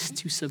refused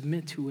to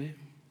submit to it.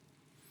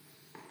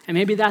 And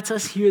maybe that's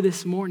us here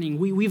this morning.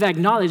 We've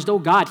acknowledged, oh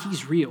God,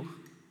 he's real.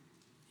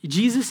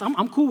 Jesus,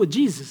 I'm cool with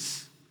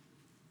Jesus.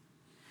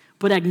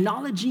 But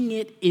acknowledging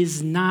it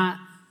is not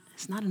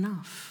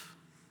enough.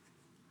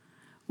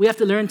 We have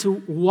to learn to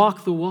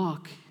walk the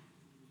walk.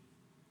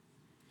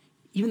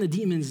 Even the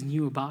demons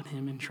knew about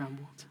him and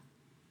trembled.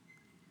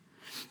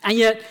 And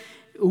yet,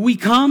 we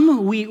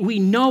come, we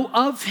know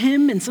of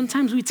him, and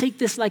sometimes we take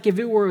this like if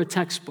it were a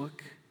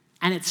textbook.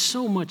 And it's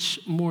so much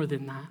more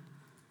than that.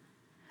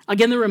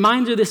 Again, the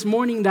reminder this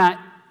morning that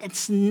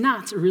it's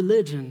not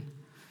religion.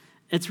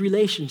 It's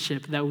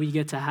relationship that we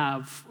get to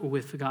have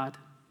with God.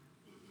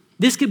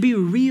 This could be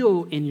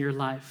real in your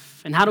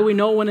life. And how do we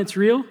know when it's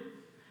real?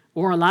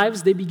 Or our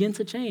lives, they begin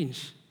to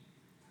change.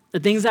 The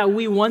things that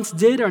we once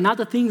did are not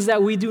the things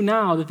that we do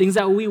now. The things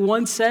that we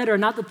once said are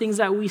not the things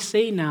that we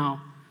say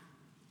now.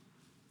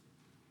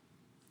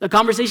 The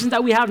conversations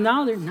that we have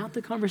now, they're not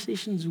the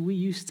conversations we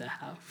used to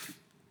have.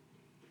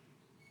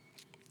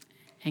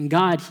 And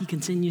God, he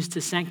continues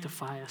to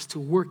sanctify us, to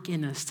work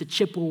in us, to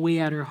chip away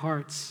at our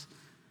hearts.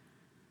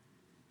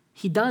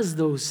 He does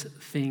those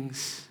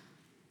things.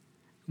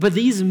 But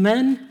these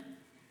men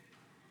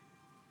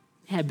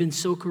had been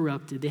so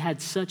corrupted. They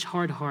had such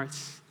hard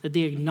hearts that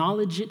they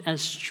acknowledge it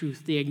as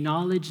truth. They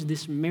acknowledge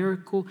this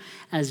miracle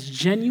as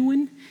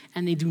genuine,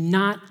 and they do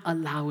not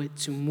allow it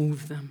to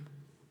move them.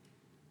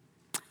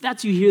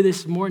 That's you here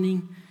this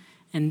morning,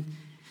 and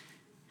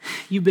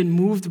you've been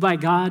moved by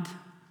God.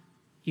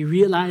 You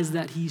realize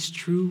that he's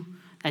true,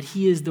 that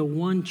he is the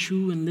one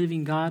true and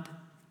living God.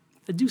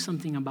 But do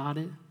something about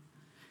it.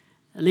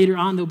 Later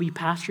on, there'll be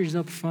pastors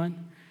up front.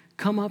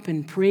 Come up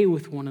and pray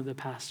with one of the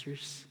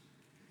pastors.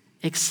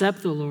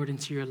 Accept the Lord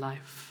into your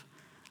life.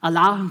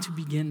 Allow him to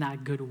begin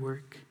that good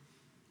work.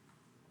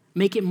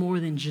 Make it more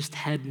than just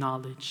head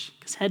knowledge.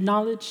 Because head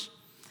knowledge,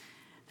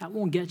 that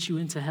won't get you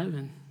into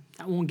heaven.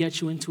 That won't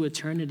get you into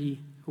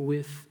eternity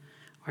with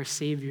our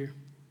Savior.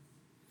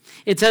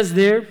 It says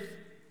there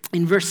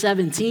in verse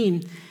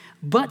 17,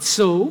 but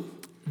so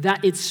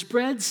that it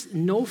spreads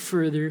no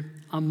further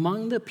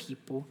among the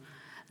people,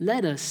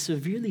 let us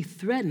severely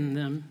threaten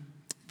them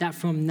that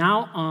from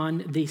now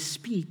on they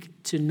speak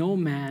to no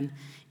man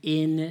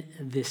in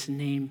this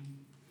name.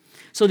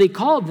 So they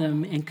called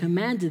them and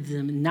commanded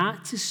them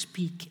not to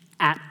speak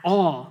at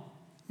all,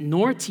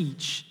 nor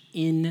teach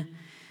in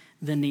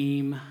the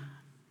name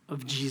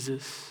of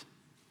Jesus.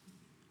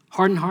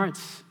 Hardened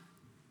hearts.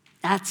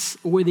 That's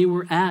where they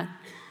were at.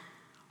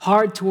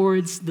 Hard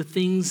towards the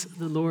things of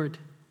the Lord.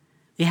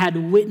 They had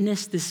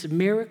witnessed this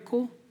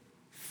miracle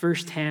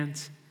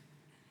firsthand.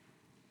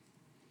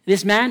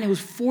 This man who was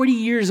 40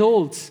 years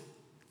old,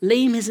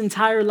 lame his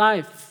entire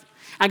life.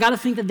 I got to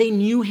think that they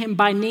knew him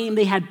by name.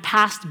 They had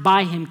passed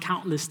by him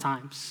countless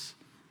times.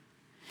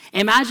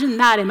 Imagine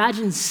that.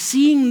 Imagine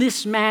seeing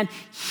this man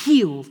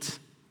healed.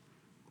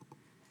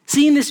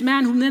 Seeing this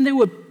man whom then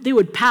they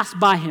would pass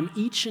by him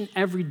each and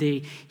every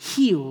day,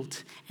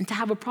 healed, and to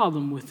have a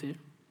problem with it.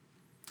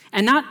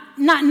 And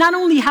not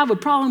only have a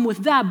problem with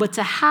that, but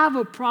to have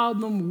a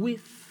problem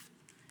with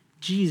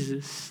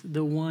Jesus,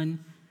 the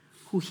one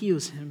who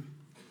heals him.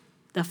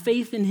 The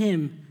faith in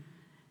him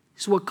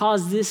is what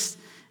caused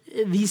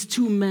these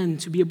two men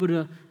to be able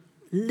to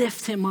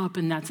lift him up,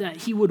 and that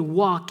he would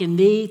walk, and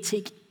they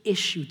take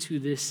issue to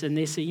this, and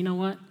they say, you know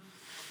what?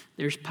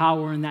 There's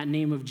power in that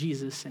name of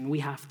Jesus, and we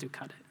have to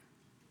cut it.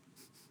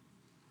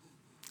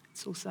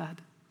 It's so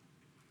sad.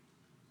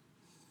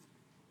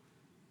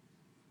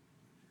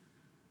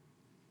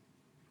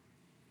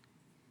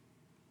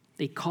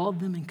 They called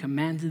them and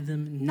commanded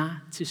them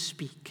not to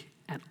speak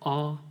at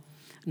all,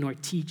 nor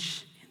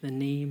teach in the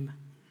name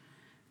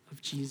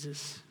of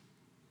Jesus.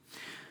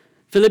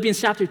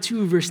 Philippians chapter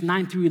 2, verse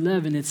 9 through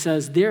 11, it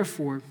says,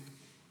 therefore,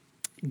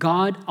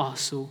 God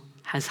also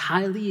has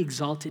highly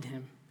exalted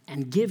him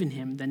and given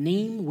him the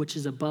name which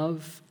is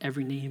above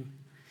every name,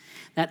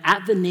 that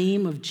at the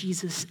name of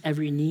Jesus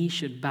every knee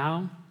should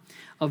bow,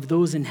 of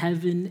those in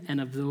heaven and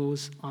of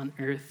those on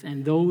earth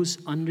and those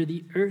under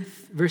the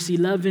earth. Verse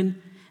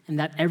 11, and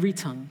that every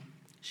tongue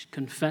should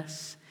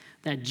confess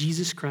that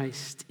Jesus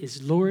Christ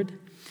is Lord,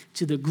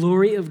 to the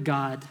glory of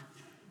God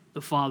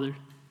the Father.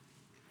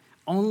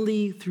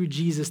 Only through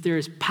Jesus there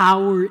is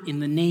power in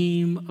the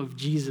name of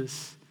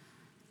Jesus.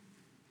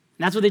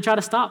 And that's what they try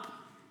to stop.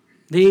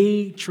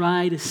 They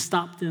try to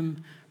stop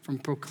them from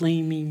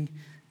proclaiming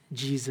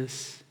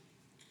Jesus.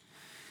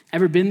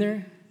 Ever been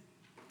there?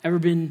 Ever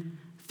been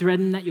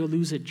threatened that you'll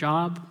lose a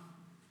job?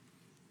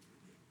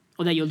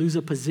 Or that you'll lose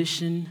a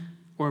position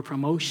or a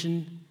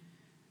promotion?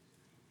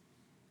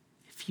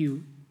 If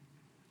you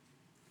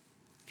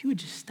would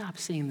just stop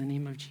saying the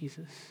name of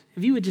Jesus.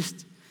 If you would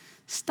just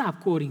stop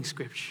quoting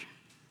scripture.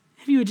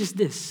 If you would just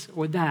this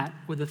or that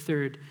or the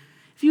third.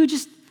 If you would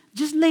just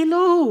lay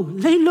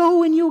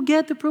low and you'll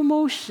get the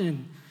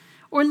promotion.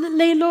 Or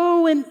lay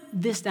low and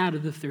this, that, or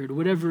the third,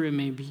 whatever it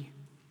may be.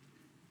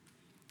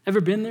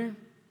 Ever been there?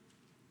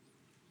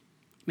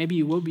 Maybe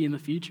you will be in the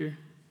future.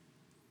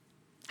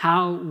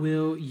 How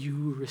will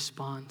you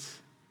respond?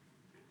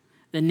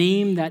 The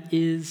name that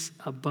is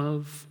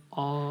above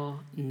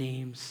all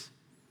names.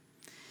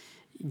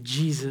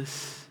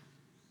 Jesus.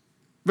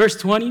 Verse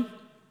 20,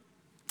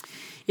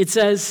 it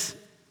says,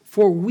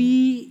 for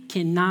we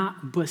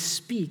cannot but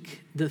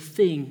speak the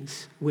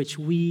things which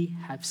we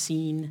have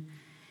seen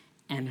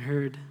and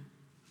heard.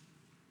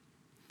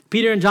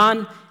 Peter and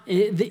John,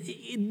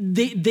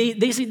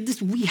 they say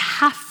this, we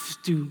have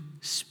to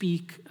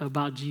speak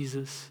about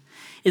Jesus.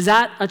 Is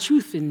that a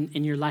truth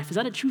in your life? Is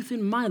that a truth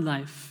in my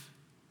life?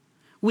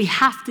 We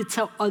have to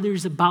tell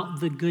others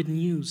about the good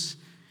news.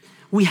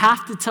 We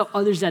have to tell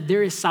others that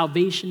there is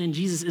salvation in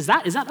Jesus. Is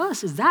that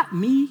us? Is that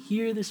me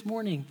here this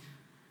morning?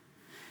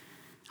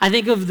 I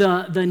think of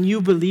the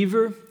new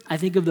believer. I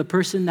think of the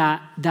person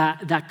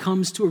that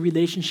comes to a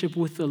relationship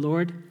with the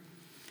Lord.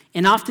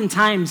 And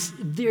oftentimes,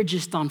 they're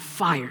just on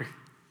fire,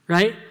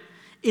 right?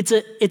 It's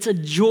a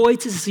joy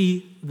to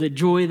see the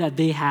joy that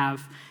they have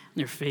in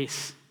their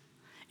face.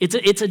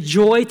 It's a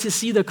joy to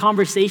see the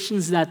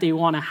conversations that they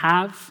want to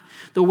have,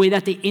 the way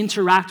that they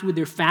interact with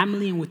their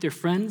family and with their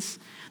friends,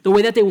 the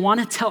way that they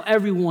want to tell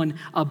everyone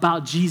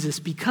about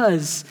Jesus,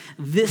 because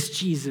this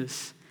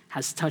Jesus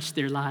has touched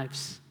their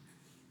lives.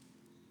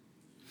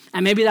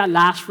 And maybe that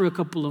lasts for a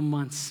couple of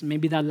months.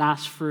 Maybe that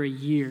lasts for a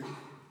year.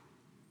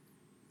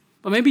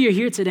 But maybe you're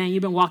here today and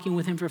you've been walking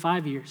with him for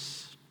 5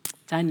 years,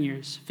 10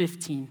 years,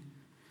 15,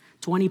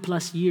 20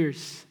 plus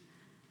years.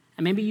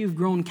 And maybe you've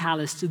grown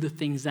callous to the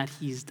things that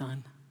he's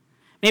done.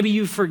 Maybe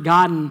you've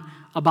forgotten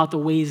about the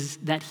ways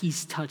that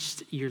he's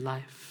touched your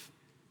life.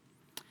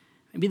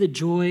 Maybe the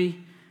joy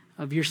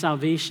of your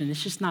salvation,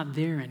 it's just not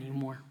there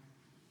anymore.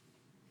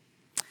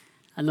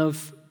 I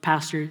love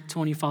Pastor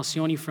Tony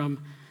Falcioni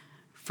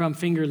from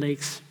Finger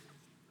Lakes.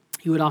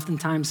 He would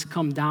oftentimes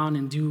come down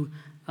and do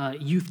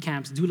youth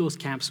camps, doulos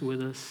camps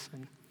with us.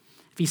 And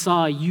if he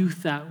saw a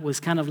youth that was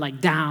kind of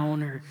like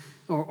down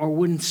or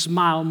wouldn't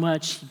smile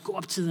much, he'd go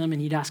up to them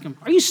and he'd ask them,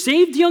 "Are you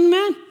saved, young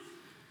man?" And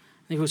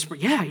they go,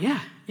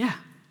 yeah.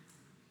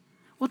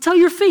 Well, tell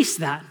your face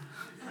that.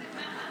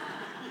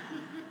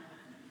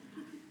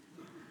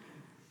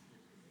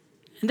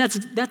 And that's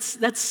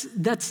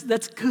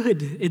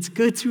good. It's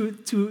good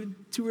to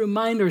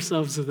remind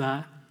ourselves of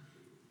that.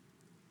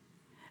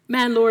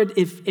 Man, Lord,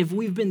 if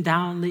we've been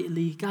down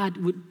lately, God,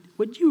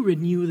 would you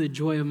renew the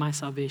joy of my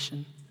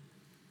salvation?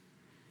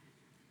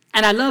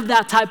 And I love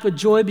that type of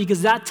joy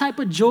because that type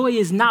of joy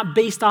is not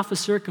based off of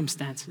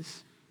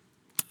circumstances.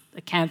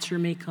 The cancer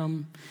may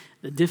come,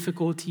 the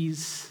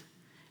difficulties,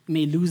 you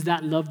may lose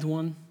that loved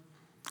one.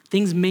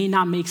 Things may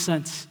not make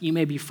sense. You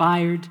may be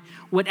fired,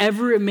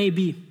 whatever it may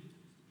be.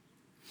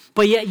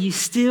 But yet you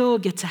still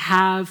get to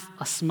have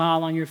a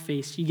smile on your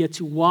face. You get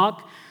to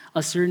walk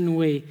a certain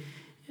way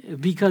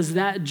because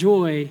that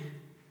joy,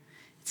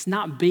 it's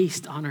not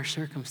based on our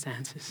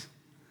circumstances.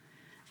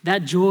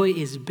 That joy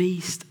is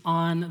based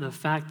on the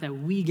fact that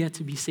we get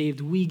to be saved.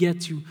 We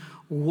get to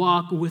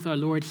walk with our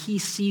Lord. He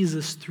sees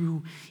us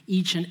through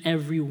each and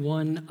every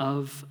one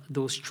of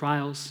those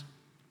trials.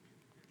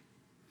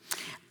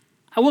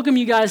 I welcome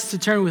you guys to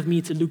turn with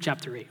me to Luke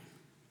chapter 8.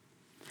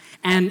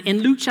 And in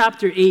Luke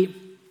chapter 8,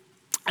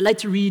 I'd like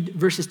to read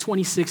verses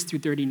 26 through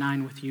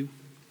 39 with you.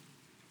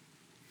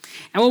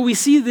 And what we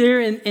see there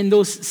in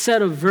those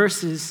set of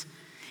verses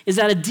is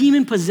that a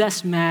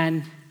demon-possessed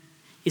man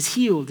is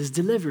healed, is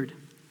delivered.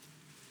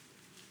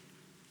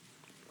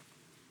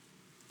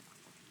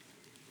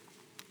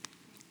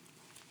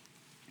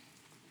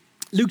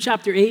 Luke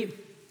chapter 8,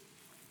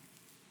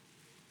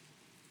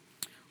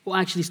 we'll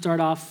actually start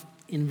off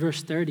in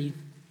verse 30.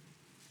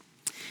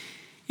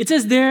 It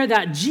says there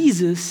that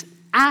Jesus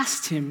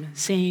asked him,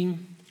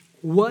 saying,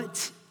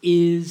 "What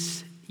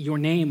is your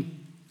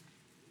name?"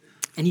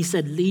 And he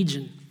said,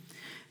 "Legion,"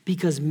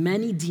 because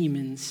many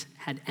demons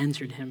had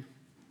entered him.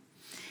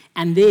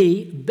 And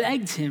they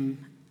begged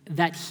him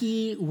that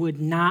he would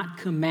not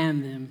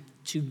command them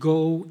to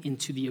go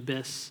into the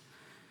abyss.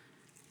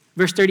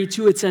 Verse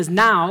 32, it says,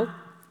 "Now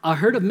a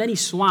herd of many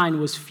swine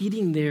was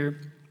feeding there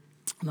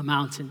on the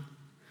mountain.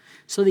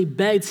 So they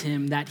begged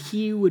him that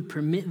he would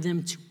permit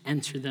them to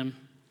enter them.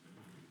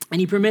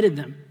 And he permitted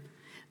them.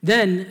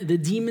 Then the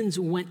demons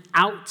went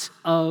out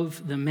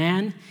of the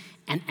man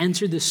and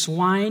entered the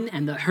swine,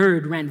 and the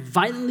herd ran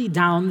violently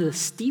down the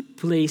steep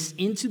place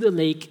into the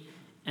lake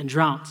and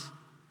drowned."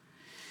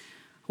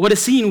 What a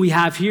scene we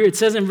have here. It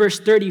says in verse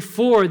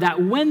 34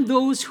 that when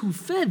those who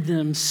fed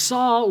them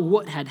saw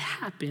what had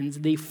happened,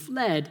 they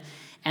fled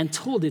and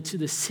told it to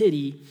the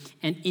city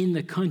and in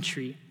the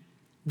country.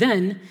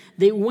 Then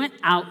they went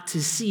out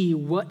to see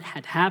what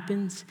had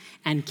happened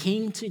and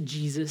came to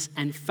Jesus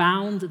and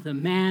found the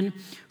man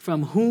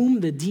from whom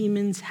the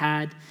demons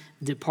had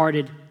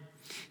departed,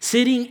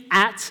 sitting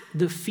at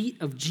the feet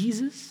of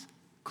Jesus,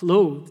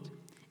 clothed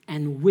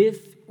and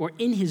with or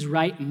in his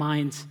right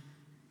mind.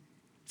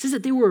 It says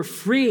that they were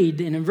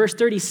afraid, and in verse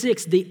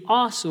 36, they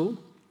also,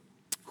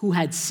 who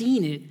had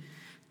seen it,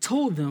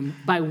 told them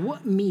by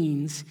what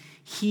means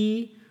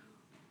he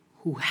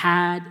who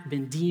had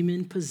been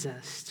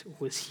demon-possessed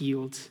was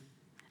healed.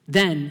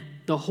 Then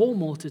the whole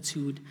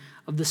multitude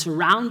of the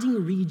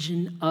surrounding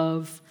region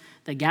of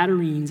the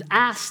Gadarenes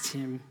asked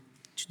him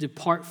to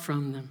depart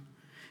from them,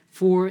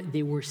 for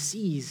they were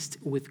seized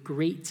with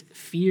great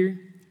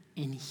fear,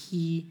 and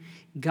he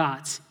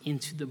got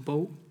into the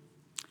boat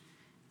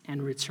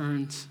and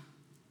returned.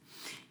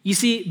 You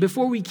see,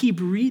 before we keep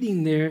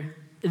reading there,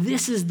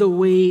 this is the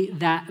way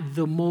that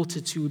the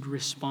multitude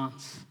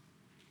responds.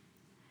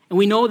 And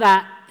we know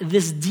that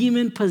this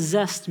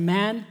demon-possessed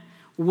man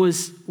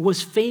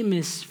was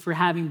famous for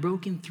having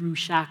broken through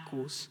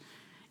shackles.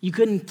 You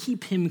couldn't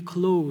keep him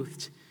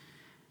clothed.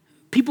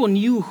 People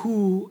knew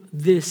who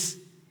this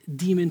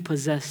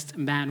demon-possessed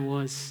man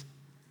was.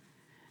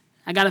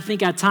 I got to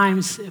think at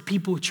times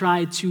people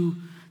tried to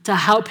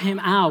help him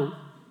out,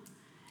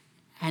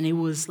 and it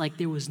was like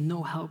there was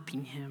no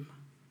helping him.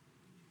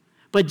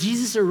 But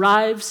Jesus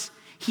arrives,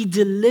 he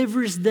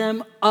delivers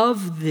them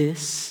of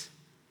this,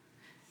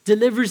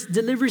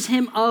 delivers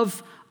him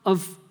of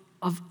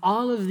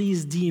all of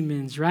these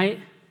demons, right?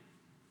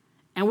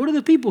 And what do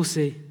the people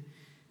say?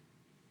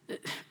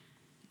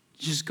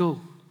 Just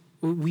go.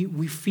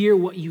 We fear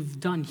what you've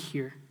done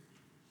here.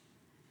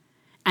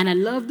 And I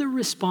love the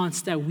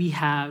response that we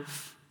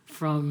have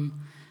from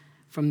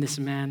this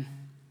man.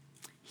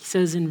 He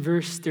says in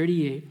verse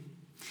 38,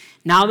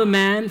 "Now the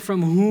man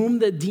from whom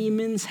the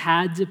demons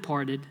had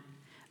departed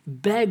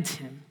begged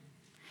him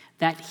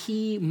that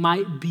he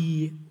might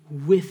be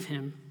with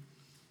him."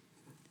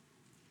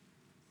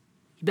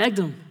 He begged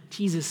him,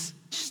 "Jesus,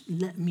 just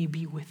let me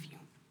be with you.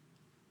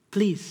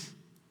 Please,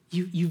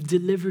 you've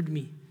delivered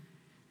me.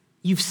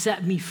 You've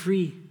set me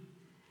free."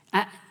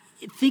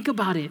 Think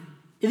about it.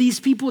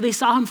 These people, they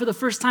saw him for the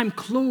first time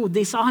clothed.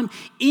 They saw him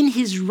in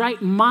his right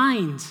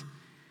mind.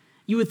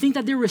 You would think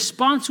that their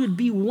response would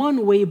be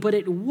one way, but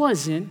it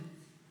wasn't.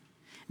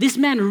 This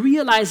man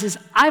realizes,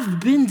 I've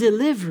been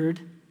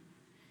delivered.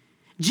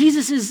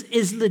 Jesus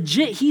is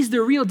legit. He's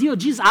the real deal.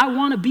 Jesus, I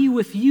want to be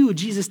with you.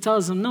 Jesus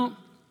tells him, no.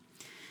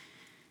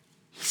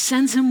 He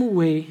sends him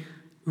away.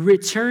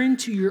 Return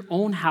to your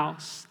own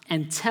house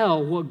and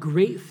tell what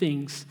great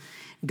things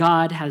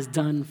God has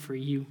done for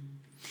you.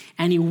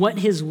 And he went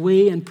his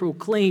way and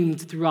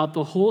proclaimed throughout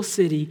the whole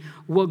city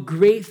what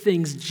great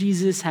things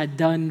Jesus had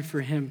done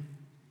for him.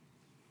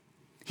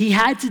 He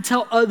had to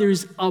tell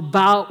others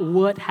about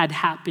what had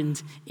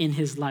happened in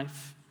his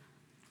life.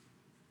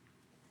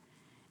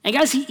 And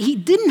guys, he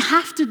didn't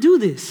have to do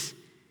this.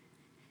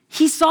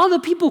 He saw the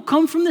people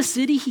come from the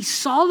city. He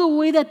saw the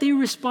way that they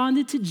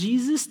responded to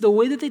Jesus, the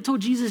way that they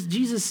told Jesus,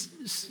 Jesus,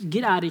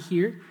 get out of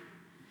here.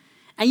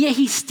 And yet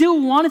he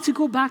still wanted to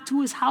go back to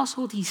his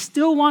household. He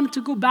still wanted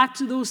to go back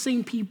to those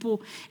same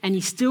people. And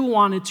he still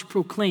wanted to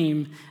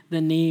proclaim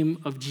the name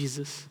of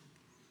Jesus.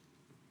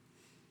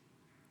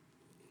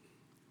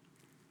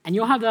 And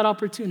you'll have that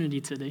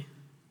opportunity today.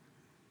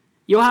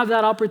 You'll have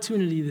that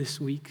opportunity this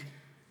week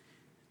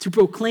to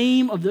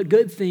proclaim of the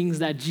good things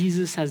that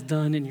Jesus has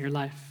done in your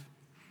life.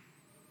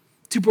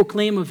 To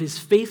proclaim of his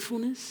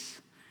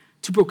faithfulness,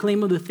 to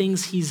proclaim of the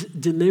things he's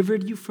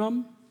delivered you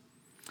from,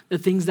 the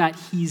things that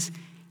he's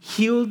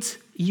healed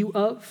you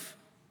of,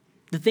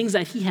 the things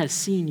that he has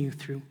seen you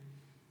through.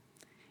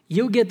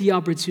 You'll get the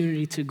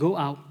opportunity to go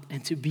out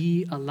and to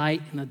be a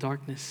light in the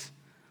darkness,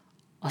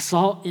 a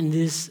salt in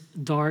this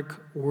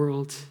dark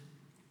world.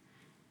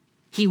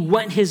 He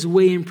went his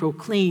way and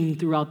proclaimed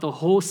throughout the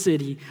whole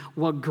city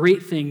what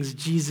great things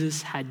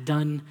Jesus had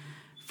done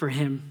for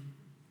him.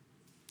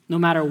 No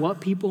matter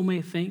what people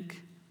may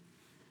think,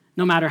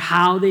 no matter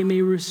how they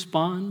may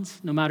respond,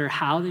 no matter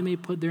how they may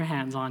put their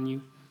hands on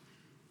you,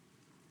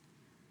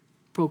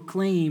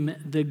 proclaim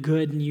the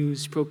good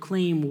news.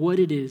 Proclaim what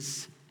it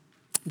is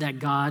that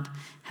God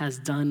has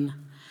done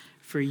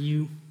for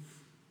you.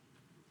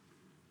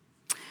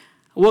 I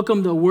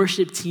welcome the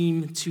worship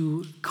team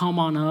to come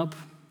on up.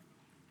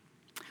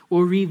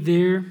 We'll read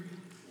there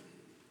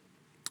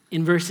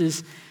in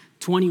verses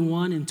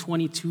 21 and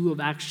 22 of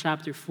Acts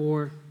chapter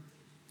 4.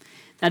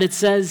 That it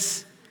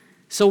says,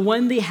 so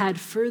when they had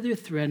further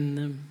threatened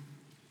them,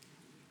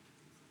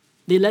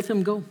 they let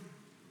them go,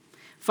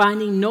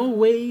 finding no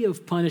way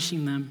of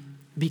punishing them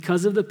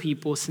because of the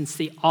people, since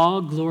they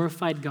all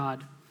glorified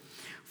God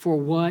for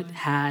what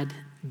had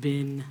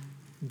been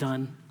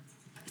done.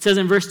 It says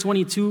in verse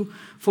 22,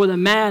 for the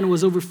man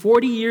was over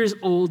 40 years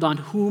old on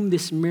whom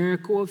this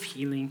miracle of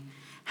healing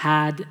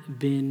had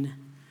been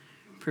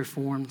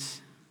performed.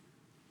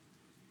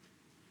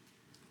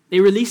 They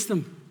released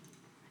them.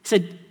 He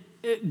said,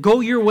 go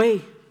your way.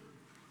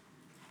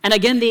 And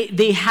again,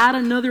 they had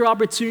another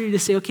opportunity to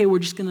say, okay, we're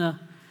gonna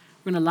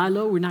lie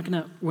low. We're not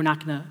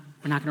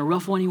gonna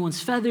ruffle anyone's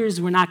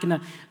feathers. We're not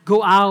gonna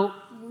go out.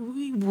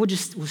 We'll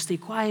stay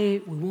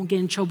quiet. We won't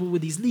get in trouble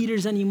with these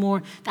leaders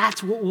anymore.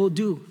 That's what we'll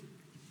do.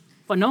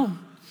 But no,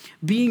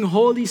 being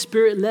Holy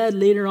Spirit led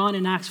later on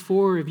in Acts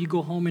 4, if you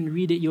go home and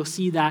read it, you'll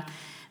see that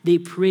they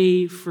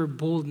pray for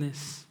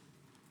boldness.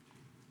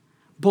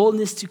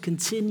 Boldness to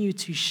continue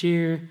to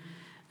share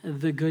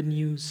the good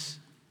news.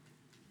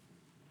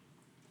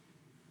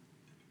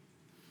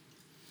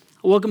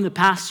 I welcome the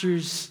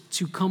pastors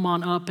to come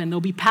on up, and there'll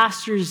be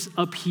pastors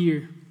up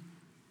here.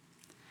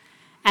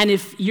 And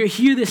if you're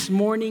here this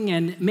morning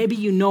and maybe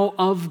you know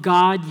of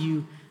God,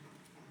 you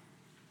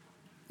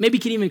maybe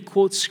can even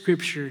quote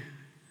scripture,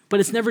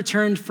 but it's never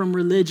turned from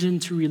religion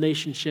to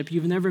relationship.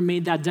 You've never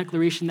made that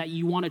declaration that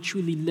you want to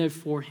truly live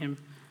for him.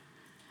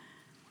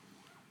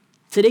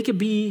 Today could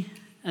be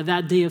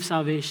that day of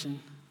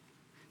salvation.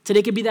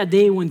 Today could be that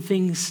day when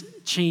things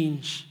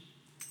change.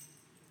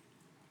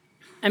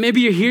 And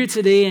maybe you're here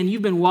today and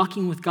you've been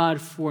walking with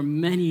God for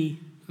many,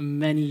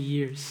 many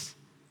years.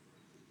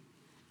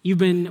 You've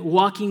been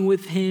walking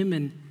with him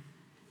and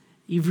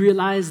you've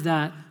realized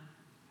that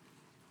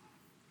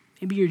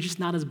maybe you're just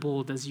not as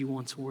bold as you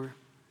once were.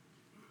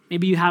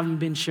 Maybe you haven't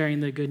been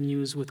sharing the good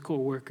news with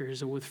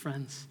coworkers or with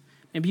friends.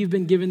 Maybe you've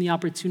been given the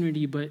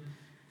opportunity, but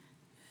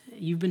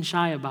you've been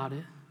shy about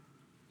it.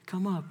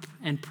 Come up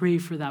and pray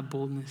for that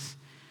boldness.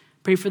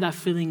 Pray for that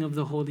filling of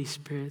the Holy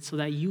Spirit so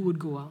that you would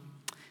go out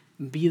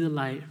and be the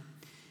light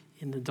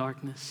in the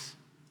darkness,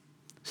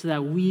 so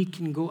that we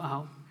can go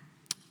out,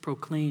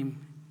 proclaim,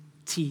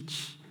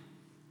 teach,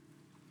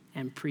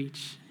 and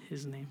preach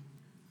his name.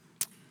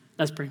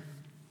 Let's pray.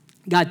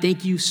 God,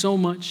 thank you so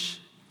much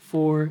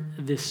for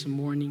this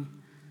morning.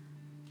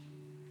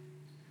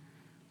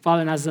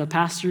 Father, and as the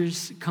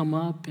pastors come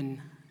up,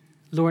 and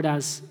Lord,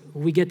 as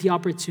we get the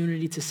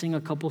opportunity to sing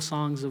a couple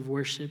songs of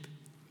worship,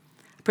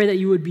 I pray that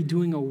you would be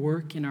doing a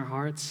work in our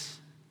hearts.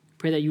 I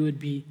pray that you would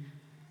be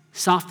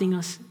softening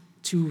us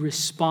to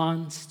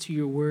respond to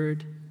your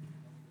word,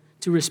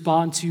 to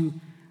respond to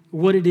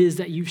what it is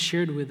that you've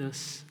shared with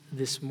us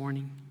this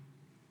morning.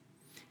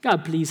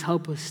 God, please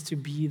help us to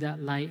be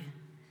that light.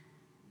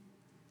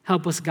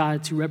 Help us,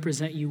 God, to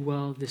represent you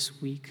well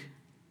this week.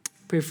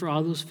 Pray for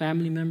all those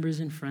family members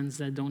and friends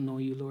that don't know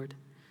you, Lord.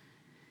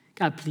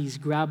 God, please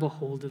grab a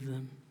hold of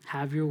them.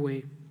 Have your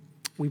way.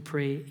 We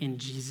pray in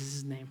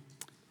Jesus' name.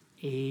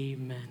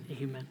 Amen.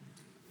 Amen.